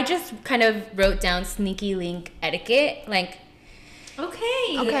I just kind of wrote down sneaky link etiquette, like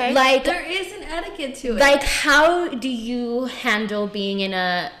Okay. Like- there is an etiquette to it. like how do you handle being in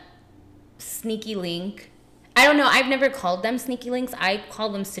a sneaky link? I don't know. I've never called them sneaky links. I call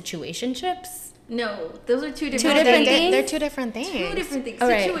them situationships. no, those are two different Two different things? They're two different things. Two different things. All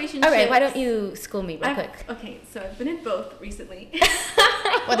right. Situationships. All right. Why don't you school me real I've- quick? Okay, so I've been in both recently.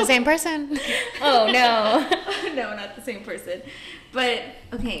 With the same person. Oh no. No, not the same person. But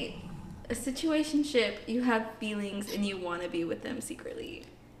okay, a situationship, you have feelings and you want to be with them secretly.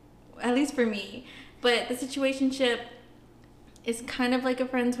 At least for me. But the situationship is kind of like a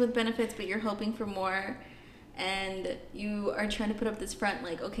friends with benefits, but you're hoping for more. And you are trying to put up this front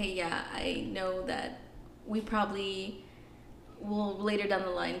like, okay, yeah, I know that we probably will later down the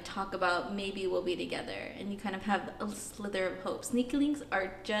line talk about maybe we'll be together. And you kind of have a slither of hope. Sneaky links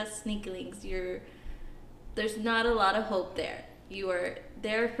are just sneaky links. There's not a lot of hope there. You are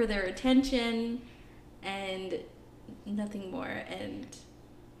there for their attention and nothing more. And,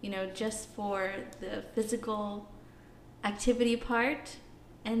 just for the physical activity part.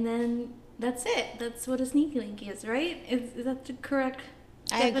 And then that's it. That's what a sneaky link is, right? Is that the correct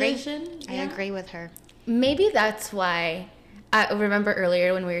I agree. definition? I agree with her. Maybe that's why. I remember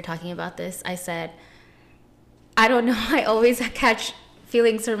earlier when we were talking about this, I said, I don't know. I always catch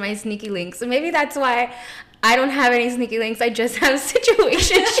feelings for my sneaky links. So maybe that's why I don't have any sneaky links. I just have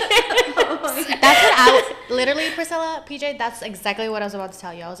situationships. That's what I literally, Priscilla, PJ, that's exactly what I was about to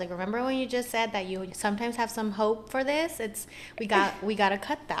tell you. I was like, remember when you just said that you sometimes have some hope for this? We got to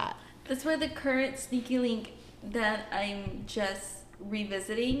cut that. That's why the current sneaky link that I'm just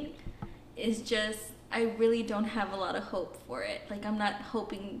revisiting is just, I really don't have a lot of hope for it. Like, I'm not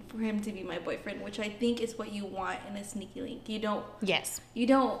hoping for him to be my boyfriend, which I think is what you want in a sneaky link. You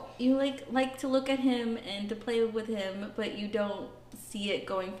like to look at him and to play with him, but you don't see it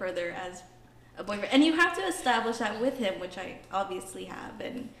going further as a boyfriend. And you have to establish that with him, which I obviously have.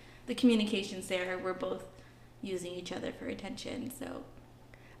 And the communication's there. We're both using each other for attention, so...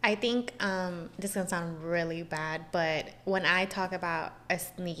 I think this is going to sound really bad, but when I talk about a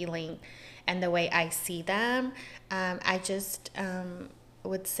sneaky link and the way I see them, I just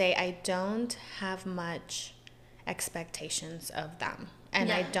would say I don't have much expectations of them. And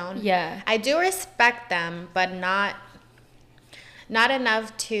Yeah. I don't... Yeah. I do respect them, but not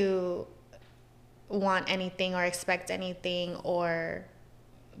enough to want anything or expect anything, or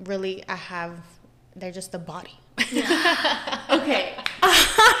really they're just a body. Okay.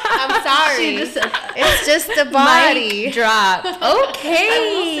 I'm sorry. She just said that. It's just the body. Mic drop. I will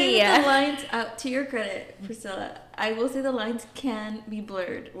Okay. say the lines, to your credit, Priscilla, I will say the lines can be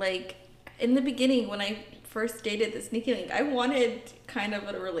blurred. Like, in the beginning, when I first dated the sneaky link, I wanted kind of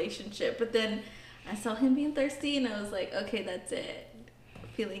a relationship, but then I saw him being thirsty, and I was like, okay, that's it.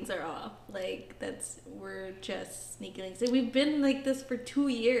 Feelings are off. Like, we're just sneaky links. And we've been like this for 2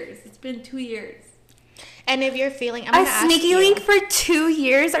 years. It's been 2 years. And if you're feeling, I'm A gonna ask sneaky you, link for 2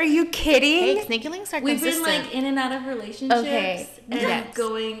 years? Are you kidding? Hey, sneaky links are We've consistent. been like in and out of relationships Okay, and yes.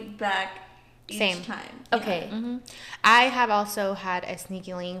 going back each Same. time. Okay. Mm-hmm. I have also had a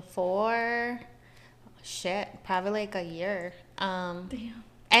sneaky link for probably like a year. Damn.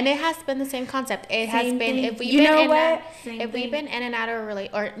 And it has been the same concept. It has Same been thing. if we've You been know in what? if we've been in and out of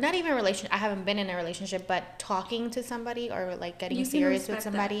a or not even a relationship. I haven't been in a relationship, but talking to somebody or like getting You can serious with respect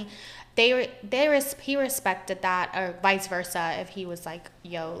somebody, he respected that, or vice versa. If he was like,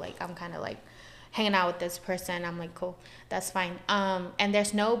 "Yo, like I'm kind of like hanging out with this person," I'm like, "Cool, that's fine." And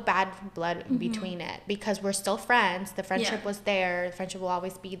there's no bad blood in between it because we're still friends. The friendship Yeah. was there. The friendship will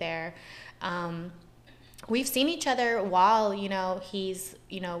always be there. We've seen each other while he's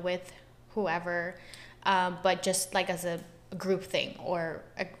with whoever, but just like as a group thing or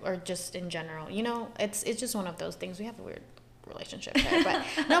just in general, it's just one of those things. We have a weird relationship there, but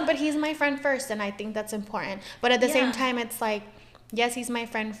no, but he's my friend first, and I think that's important. But at the same Yeah. time, it's like yes, he's my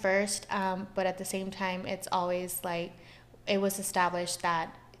friend first, but at the same time, it's always like it was established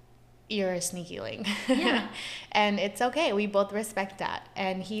that you're a sneaky link. Yeah. And it's okay. We both respect that.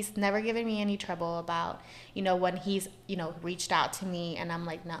 And he's never given me any trouble about, when he's, reached out to me and I'm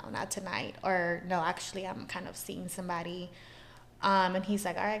like, no, not tonight. Or no, actually, I'm kind of seeing somebody. And he's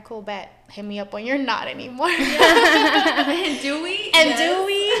like, all right, cool, bet. Hit me up when you're not anymore. And do we? And do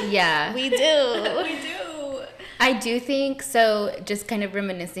we? Yeah. We do. We do. I do think so. Just kind of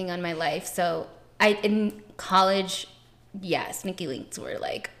reminiscing on my life. So in college, yeah, sneaky links were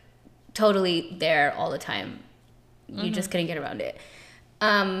like totally there all the time. You just couldn't get around it.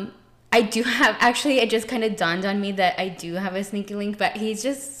 I do have, actually, it just kind of dawned on me that I do have a sneaky link, but he's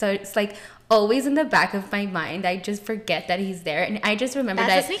just so, it's like always in the back of my mind. I just forget that he's there. And I just remember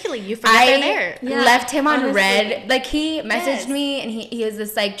That's that a sneaky link. You forget they're there. Yeah, left him on honestly. red. Like he messaged Yes. me and he was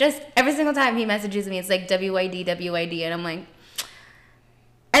just like, just every single time he messages me, it's like WYD, WYD. And I'm like,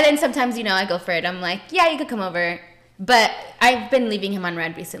 and then sometimes, I go for it. I'm like, yeah, you could come over. But I've been leaving him on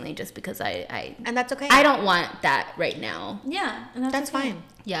red recently just because And that's okay. I don't want that right now. Yeah, and That's okay. fine.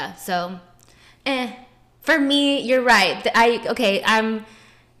 Yeah, so for me, you're right. I'm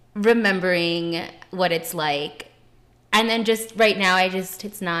remembering what it's like. And then just right now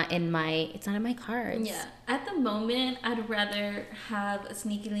it's not in my cards. Yeah. At the moment, I'd rather have a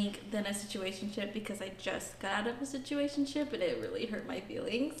sneaky link than a situationship because I just got out of a situationship and it really hurt my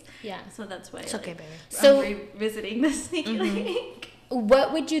feelings. Yeah. So that's why It's okay, baby. So- I'm revisiting the sneaky link.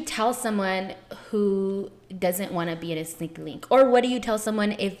 What would you tell someone who doesn't want to be in a sneaky link? Or what do you tell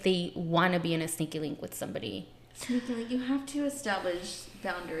someone if they want to be in a sneaky link with somebody? Sneaky link, you have to establish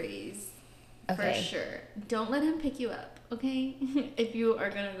boundaries. Okay. For sure. Don't let him pick you up, okay? If you are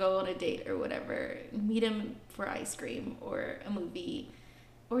going to go on a date or whatever, meet him for ice cream or a movie.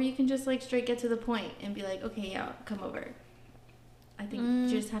 Or you can just like straight get to the point and be like, okay, yeah, come over. I think you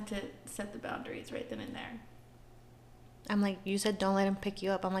just have to set the boundaries right then and there. I'm like, you said don't let him pick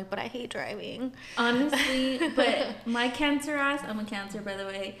you up. I'm like, but I hate driving. Honestly, but my Cancer ass, I'm a Cancer by the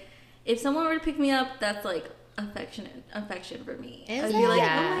way. If someone were to pick me up, that's like affection for me. Is I'd be like,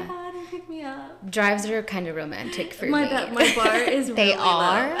 Yeah. oh my god, they pick me up. Drives are kind of romantic for My me. my bar is They really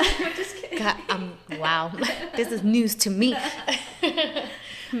are? low. I'm just kidding. God, wow. This is news to me.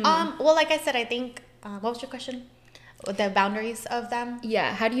 Well, like I said, I think, what was your question? The boundaries of them?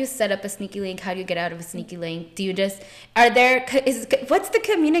 Yeah, how do you set up a sneaky link? How do you get out of a sneaky link? Do you just what's the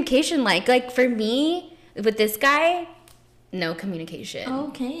communication like? Like for me with this guy, no communication.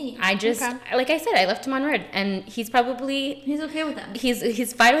 Okay. I just Okay. like I said, I left him on red, and he's probably He's okay with that.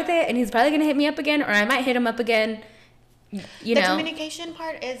 he's fine with it, and he's probably gonna hit me up again, or I might hit him up again. You The know, communication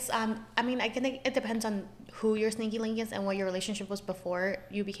part is, I mean, I think it depends on who your sneaky link is and what your relationship was before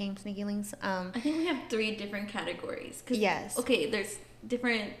you became sneaky links. I think we have 3 different categories. 'Cause, Yes. Okay, there's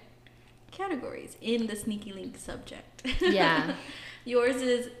different categories in the sneaky link subject. Yeah. Yours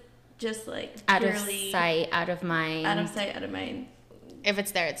is just like out of purely sight, out of mind. out of sight, out of mind. If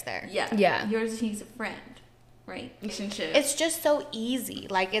it's there, it's there. Yeah. Yeah. Yours, he's a friend, right? Relationship. It's just so easy.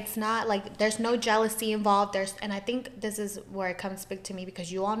 Like, it's not like there's no jealousy involved. And I think this is where it comes big to me,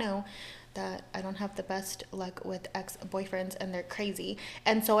 because you all know that I don't have the best luck with ex-boyfriends, and they're crazy.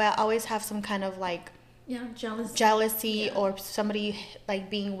 And so I always have some kind of like jealousy Yeah. or somebody like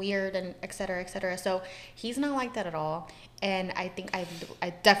being weird and et cetera, et cetera. So he's not like that at all. And I think I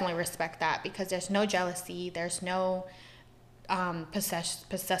definitely respect that, because there's no jealousy. There's no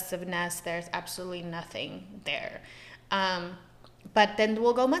possessiveness. There's absolutely nothing there. But then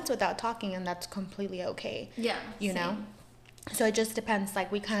we'll go months without talking, and that's completely okay. Yeah. You know? same. So it just depends.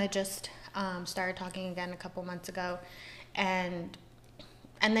 Like, we kind of just started talking again a couple months ago. And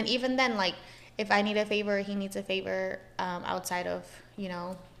then even then, like, if I need a favor, he needs a favor outside of,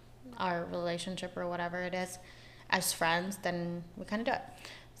 our relationship or whatever it is, as friends, then we kind of do it.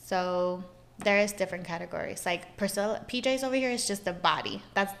 So there is different categories. Like Priscilla, PJ's over here is just a body.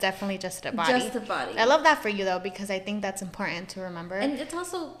 That's definitely just a body. Just a body. I love that for you, though, because I think that's important to remember. And it's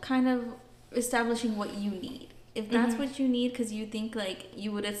also kind of establishing what you need. If that's what you need, because you think like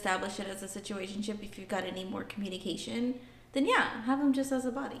you would establish it as a situationship if you got any more communication, then yeah, have him just as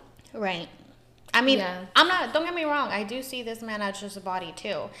a body. Right. I mean, Yeah. don't get me wrong. I do see this man as just a body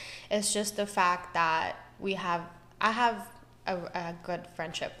too. It's just the fact that I have a good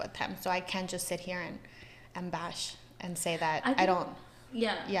friendship with him. So I can't just sit here and bash and say that I don't,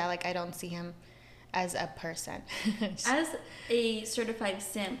 Yeah. like, I don't see him as a person. As a certified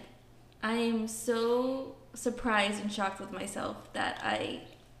simp, I am so surprised and shocked with myself that I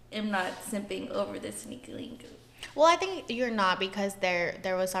am not simping over this sneaky link Well, I think you're not, because there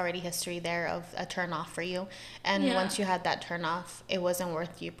was already history there of a turn off for you, and Yeah. once you had that turn off, it wasn't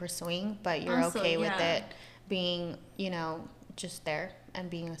worth you pursuing. But you're Also, okay with yeah. it being, just there and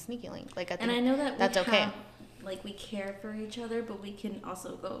being a sneaky link. Like I think And I know that that's we okay. have, like, we care for each other, but we can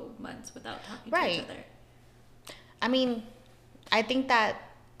also go months without talking to Right. each other. I mean, I think that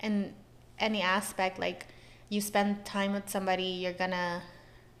in any aspect, like you spend time with somebody, you're gonna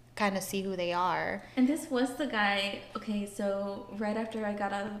kind of see who they are. And this was the guy, okay, so right after I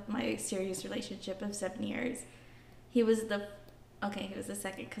got out of my serious relationship of 7 years, he was the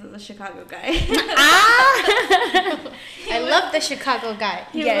second because of the Chicago guy. I love the Chicago guy.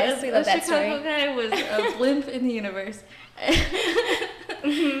 Yes, we love that Chicago story. guy was a blimp in the universe.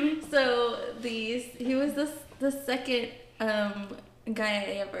 So he was the second guy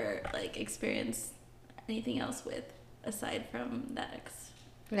I ever like experienced anything else with aside from that ex.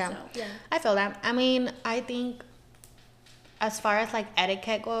 Yeah. So, Yeah. I feel that. I mean, I think as far as like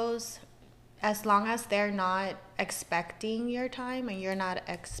etiquette goes, as long as they're not expecting your time and you're not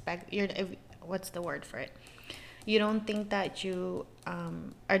what's the word for it? You don't think that you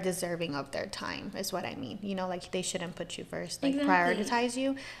are deserving of their time is what I mean. Like they shouldn't put you first, like Exactly. prioritize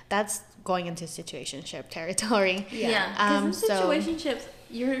you. That's going into situationship territory. Yeah, because in so- situationships,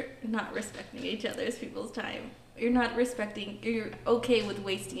 you're not respecting each other's people's time. You're okay with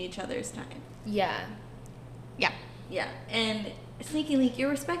wasting each other's time. Yeah. Yeah. Yeah, and sneaky link, you're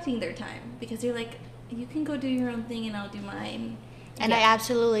respecting their time because you're like, you can go do your own thing and I'll do mine. And I Yeah.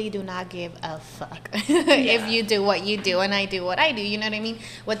 absolutely do not give a fuck Yeah. if you do what you do and I do what I do. You know what I mean?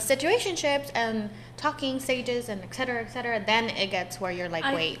 With situationships and talking stages and et cetera, then it gets where you're like,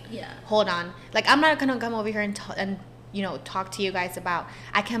 wait, Yeah. hold on. Like, I'm not going to come over here and talk to you guys about,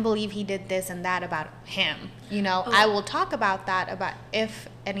 I can't believe he did this and that about him. Oh. I will talk about that, about if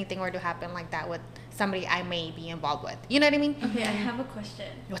anything were to happen like that with somebody I may be involved with. You know what I mean? Okay, I have a question.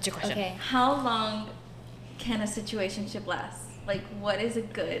 What's your question? Okay. How long can a situationship last? Like, what is a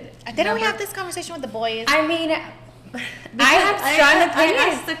good Didn't we number? have this conversation with the boys? I mean, I have Because strong I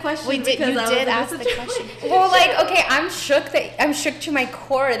opinions. asked the question We did. because You I was did in a ask the situation. question. Well, like, okay, I'm shook to my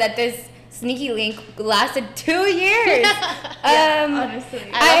core that this sneaky link lasted 2 years. Honestly.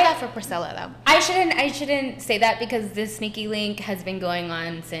 I love that for Priscilla, though. I shouldn't say that because this sneaky link has been going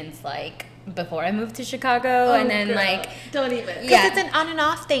on since like before I moved to Chicago, and then girl, like don't even. Because Yeah. it's an on and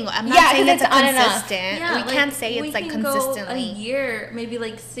off thing. I'm not Yeah, saying 'cause it's it's on and off. consistent. We can't say it's like we can consistently. go a year, maybe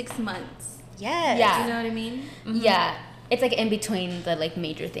like 6 months. Yes. Yeah. You know what I mean? yeah, it's like in between the like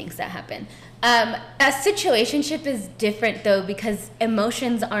major things that happen. A situationship is different though because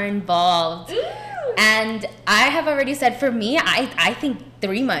emotions are involved, and I have already said for me, I think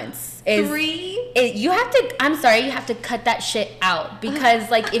 3 months is 3? you have to, I'm sorry, you have to cut that shit out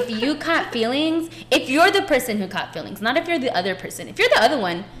because like if you caught feelings, if you're the person who caught feelings, not if you're the other person. If you're the other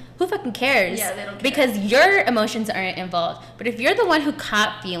one, who fucking cares? Yeah, they don't care. Because your emotions aren't involved. But if you're the one who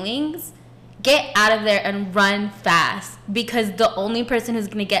caught feelings, get out of there and run fast because the only person who's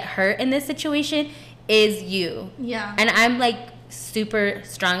gonna get hurt in this situation is you. Yeah. And I'm like super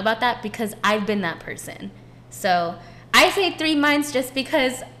strong about that because I've been that person. So I say 3 months just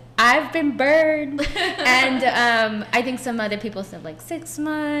because I've been burned. And I think some other people said like 6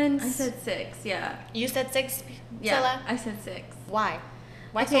 months. I said 6, yeah. You said 6, Yeah, Priscilla? I said 6. Why?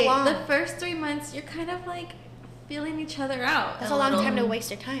 Why Okay, so long? the first 3 months, you're kind of like feeling each other out. That's a long time to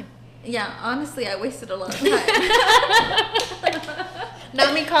waste your time. Yeah, honestly, I wasted a lot of time.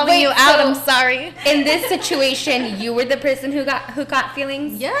 Not me calling Wait, you out. so- I'm sorry. In this situation, you were the person who got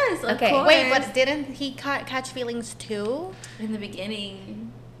feelings? Yes, of Okay. course. Wait, but didn't he catch feelings too? In the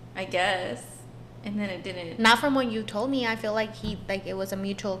beginning, I guess. And then it didn't. Not from what you told me. I feel like it was a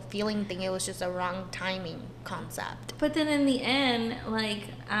mutual feeling thing. It was just a wrong timing concept. But then in the end, like,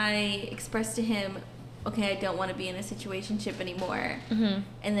 I expressed to him, okay, I don't want to be in a situationship anymore. Mm-hmm.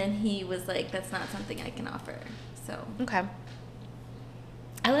 And then he was like, that's not something I can offer. So, Okay.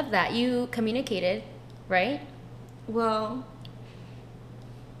 I love that. You communicated, right? well,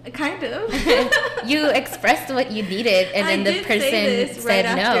 kind of. You expressed what you needed, and then I the did person say this said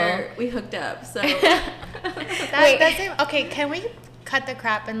right no. after we hooked up. So, Wait. That's it. Okay, can we cut the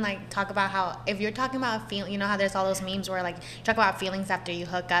crap and like talk about how if you're talking about feeling, you know how there's all those memes where like you talk about feelings after you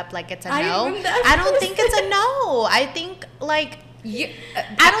hook up, like it's a I no. remember that I don't think it's a no. I think like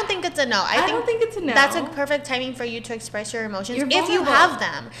I don't think it's a no. I don't think it's a no. That's a perfect timing for you to express your emotions You're if you vulnerable. have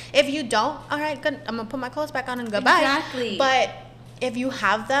them. If you don't, all right, good. I'm gonna put my clothes back on and goodbye. Exactly. But if you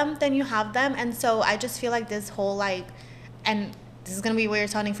have them, then you have them. And so I just feel like this whole like, and this is going to be weird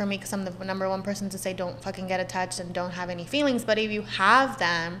sounding for me because I'm the number one person to say don't fucking get attached and don't have any feelings. But if you have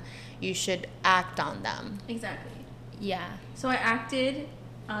them, you should act on them. Exactly. Yeah. So I acted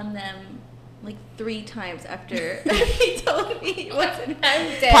on them like 3 times after he told me he wasn't. I'm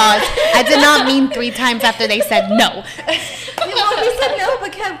dead. Pause. I did not mean 3 times after they said no. You know, he said no,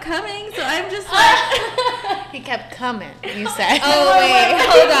 but kept coming. So I'm just like, He kept coming, you said. Oh, wait.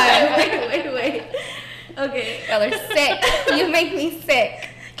 Hold on. wait. Okay. Y'all are sick. You make me sick.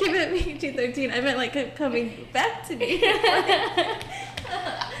 Keep it PG-13. I meant like kept coming back to me.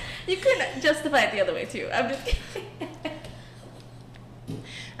 You couldn't justify it the other way too. I'm just kidding.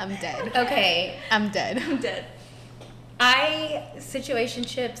 I'm dead. Okay. I'm dead. I'm dead.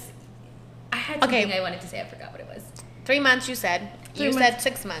 Situationships. I had something I wanted to say. I forgot what it was. 3 months, you said. 3 You months. said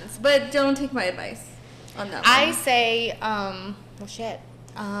 6 months. But don't take my advice on that one. I say, well, shit.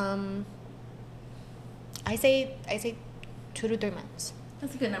 I say 2 to 3 months.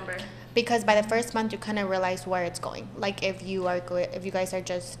 That's a good number. Because by the first month, you kind of realize where it's going. Like if you guys are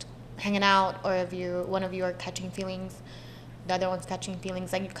just hanging out, or if one of you are catching feelings, the other one's catching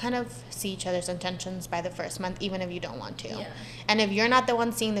feelings, like you kind of see each other's intentions by the first month, even if you don't want to. Yeah. And if you're not the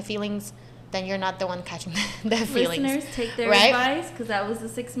one seeing the feelings, then you're not the one catching the feelings. Listeners, take their right? advice, because I was a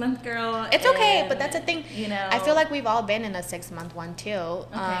 6-month girl. It's okay, and, but that's the thing. You know, I feel like we've all been in a 6-month one too,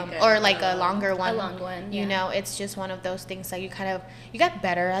 good. or like a longer one. A long one, You yeah. know, it's just one of those things that you get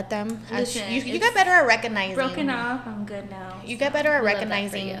better at them. Listen, you it's get better at recognizing. broken off. I'm good now. You get better at love that for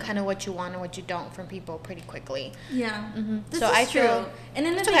recognizing you. kind of what you want and what you don't from people pretty quickly. Yeah. Mhm. This So is I true. feel- And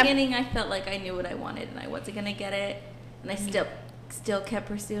in the it's okay. beginning, I felt like I knew what I wanted and I wasn't gonna get it, and I still kept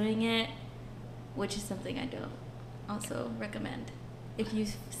pursuing it, which is something I don't also recommend. If you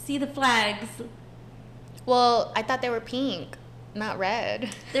see the flags, Well, I thought they were pink, not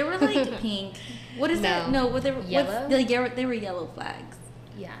red. they were like pink. What is No. it? No, what they were Yellow? they were yellow flags,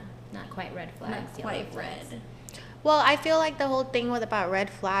 Yeah. Not quite red flags. not yellow quite flags. red. Well, I feel like the whole thing with about red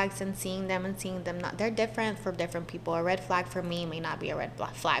flags and seeing them not, they're different for different people. A red flag for me may not be a red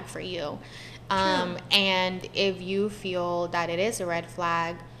flag for you. And if you feel that it is a red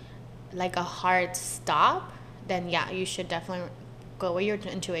flag, like a hard stop, then yeah, you should definitely go with your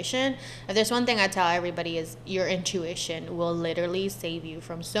intuition. If there's one thing I tell everybody is your intuition will literally save you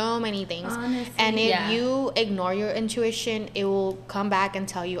from so many things. Honestly, And if yeah. you ignore your intuition, it will come back and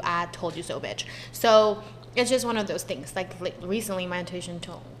tell you, I told you so, bitch. So it's just one of those things. Like recently my intuition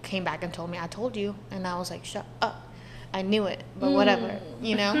came back and told me, I told you. And I was like, shut up. I knew it, but whatever,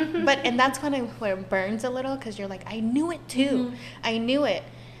 you know? And that's kind of where it burns a little, because you're like, I knew it too. I knew it.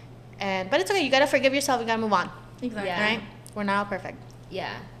 But it's okay. You got to forgive yourself. You got to move on. Exactly. Yeah. Right? We're not all perfect.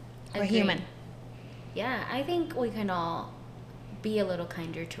 Yeah. We're Agreed. human. Yeah, I think we can all be a little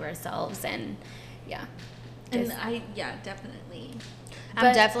kinder to ourselves, and yeah. And Just- definitely. I'm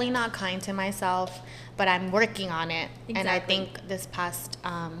But- definitely not kind to myself, but I'm working on it. And I Exactly. think this past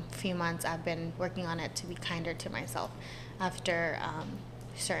few months, I've been working on it to be kinder to myself after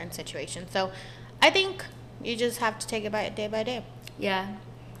certain situations. So I think you just have to take it day by day. yeah.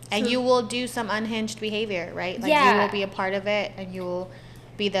 And So- you will do some unhinged behavior, right? Like Yeah. you will be a part of it, and you will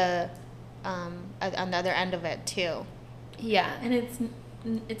be the on the other end of it too. Yeah. And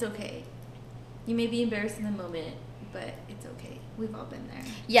it's okay. You may be embarrassed in the moment, but it's okay. We've all been there.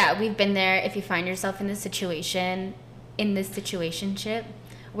 Yeah, we've been there. If you find yourself in this situationship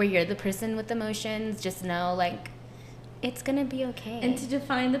where you're the person with emotions, just know, like, it's gonna be okay. And to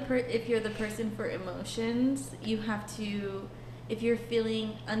define if you're the person for emotions, you have to, if you're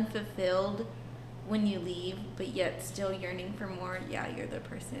feeling unfulfilled when you leave, but yet still yearning for more, yeah, you're the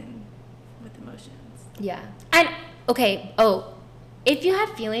person with emotions. Yeah. And, okay, if you have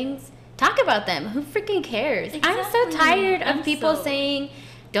feelings, talk about them. Who freaking cares? I'm so Exactly. tired of I'm people so- saying,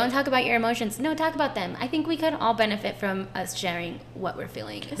 don't talk about your emotions. No, talk about them. I think we could all benefit from us sharing what we're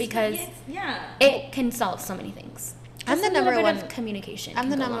feeling, because yeah. it can solve so many things. I'm Just the a little number bit one- of communication. I'm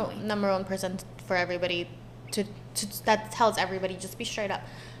can the go a long way. number one person for everybody to that tells everybody, just be straight up.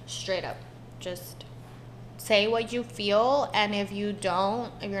 Just say what you feel, and if you're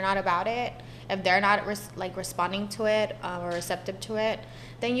not about it, if they're not responding to it or receptive to it,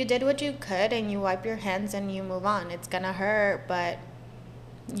 then you did what you could and you wipe your hands and you move on. It's gonna hurt, but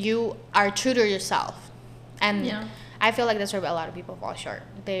you are true to yourself. And Yeah. I feel like that's where a lot of people fall short.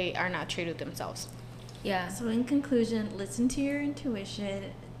 They are not true to themselves. Yeah. So in conclusion, listen to your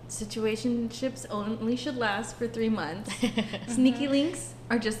intuition. Situationships only should last for 3 months. Sneaky links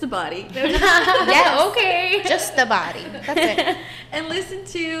are just the body. Yeah, okay. Just the body. That's it. And listen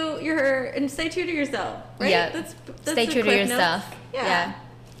to and stay true to yourself. Right? Yeah. That's Stay the true to Cliff Notes. yourself. Yeah.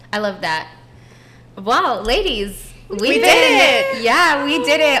 I love that. Wow, ladies, We did it. Yeah, we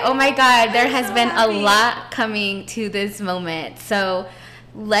did it. Oh my God, there has been a lot coming to this moment. So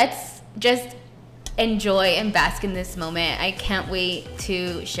let's just enjoy and bask in this moment. I can't wait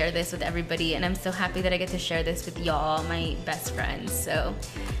to share this with everybody, and I'm so happy that I get to share this with y'all, my best friends. So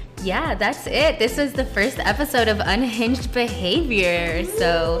yeah, that's it. This was the first episode of Unhinged Behavior.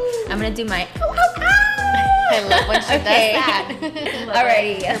 So I'm gonna do my I love when she does that.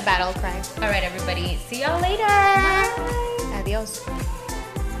 Alrighty. Her battle cry. All right, everybody. See y'all later. Adios.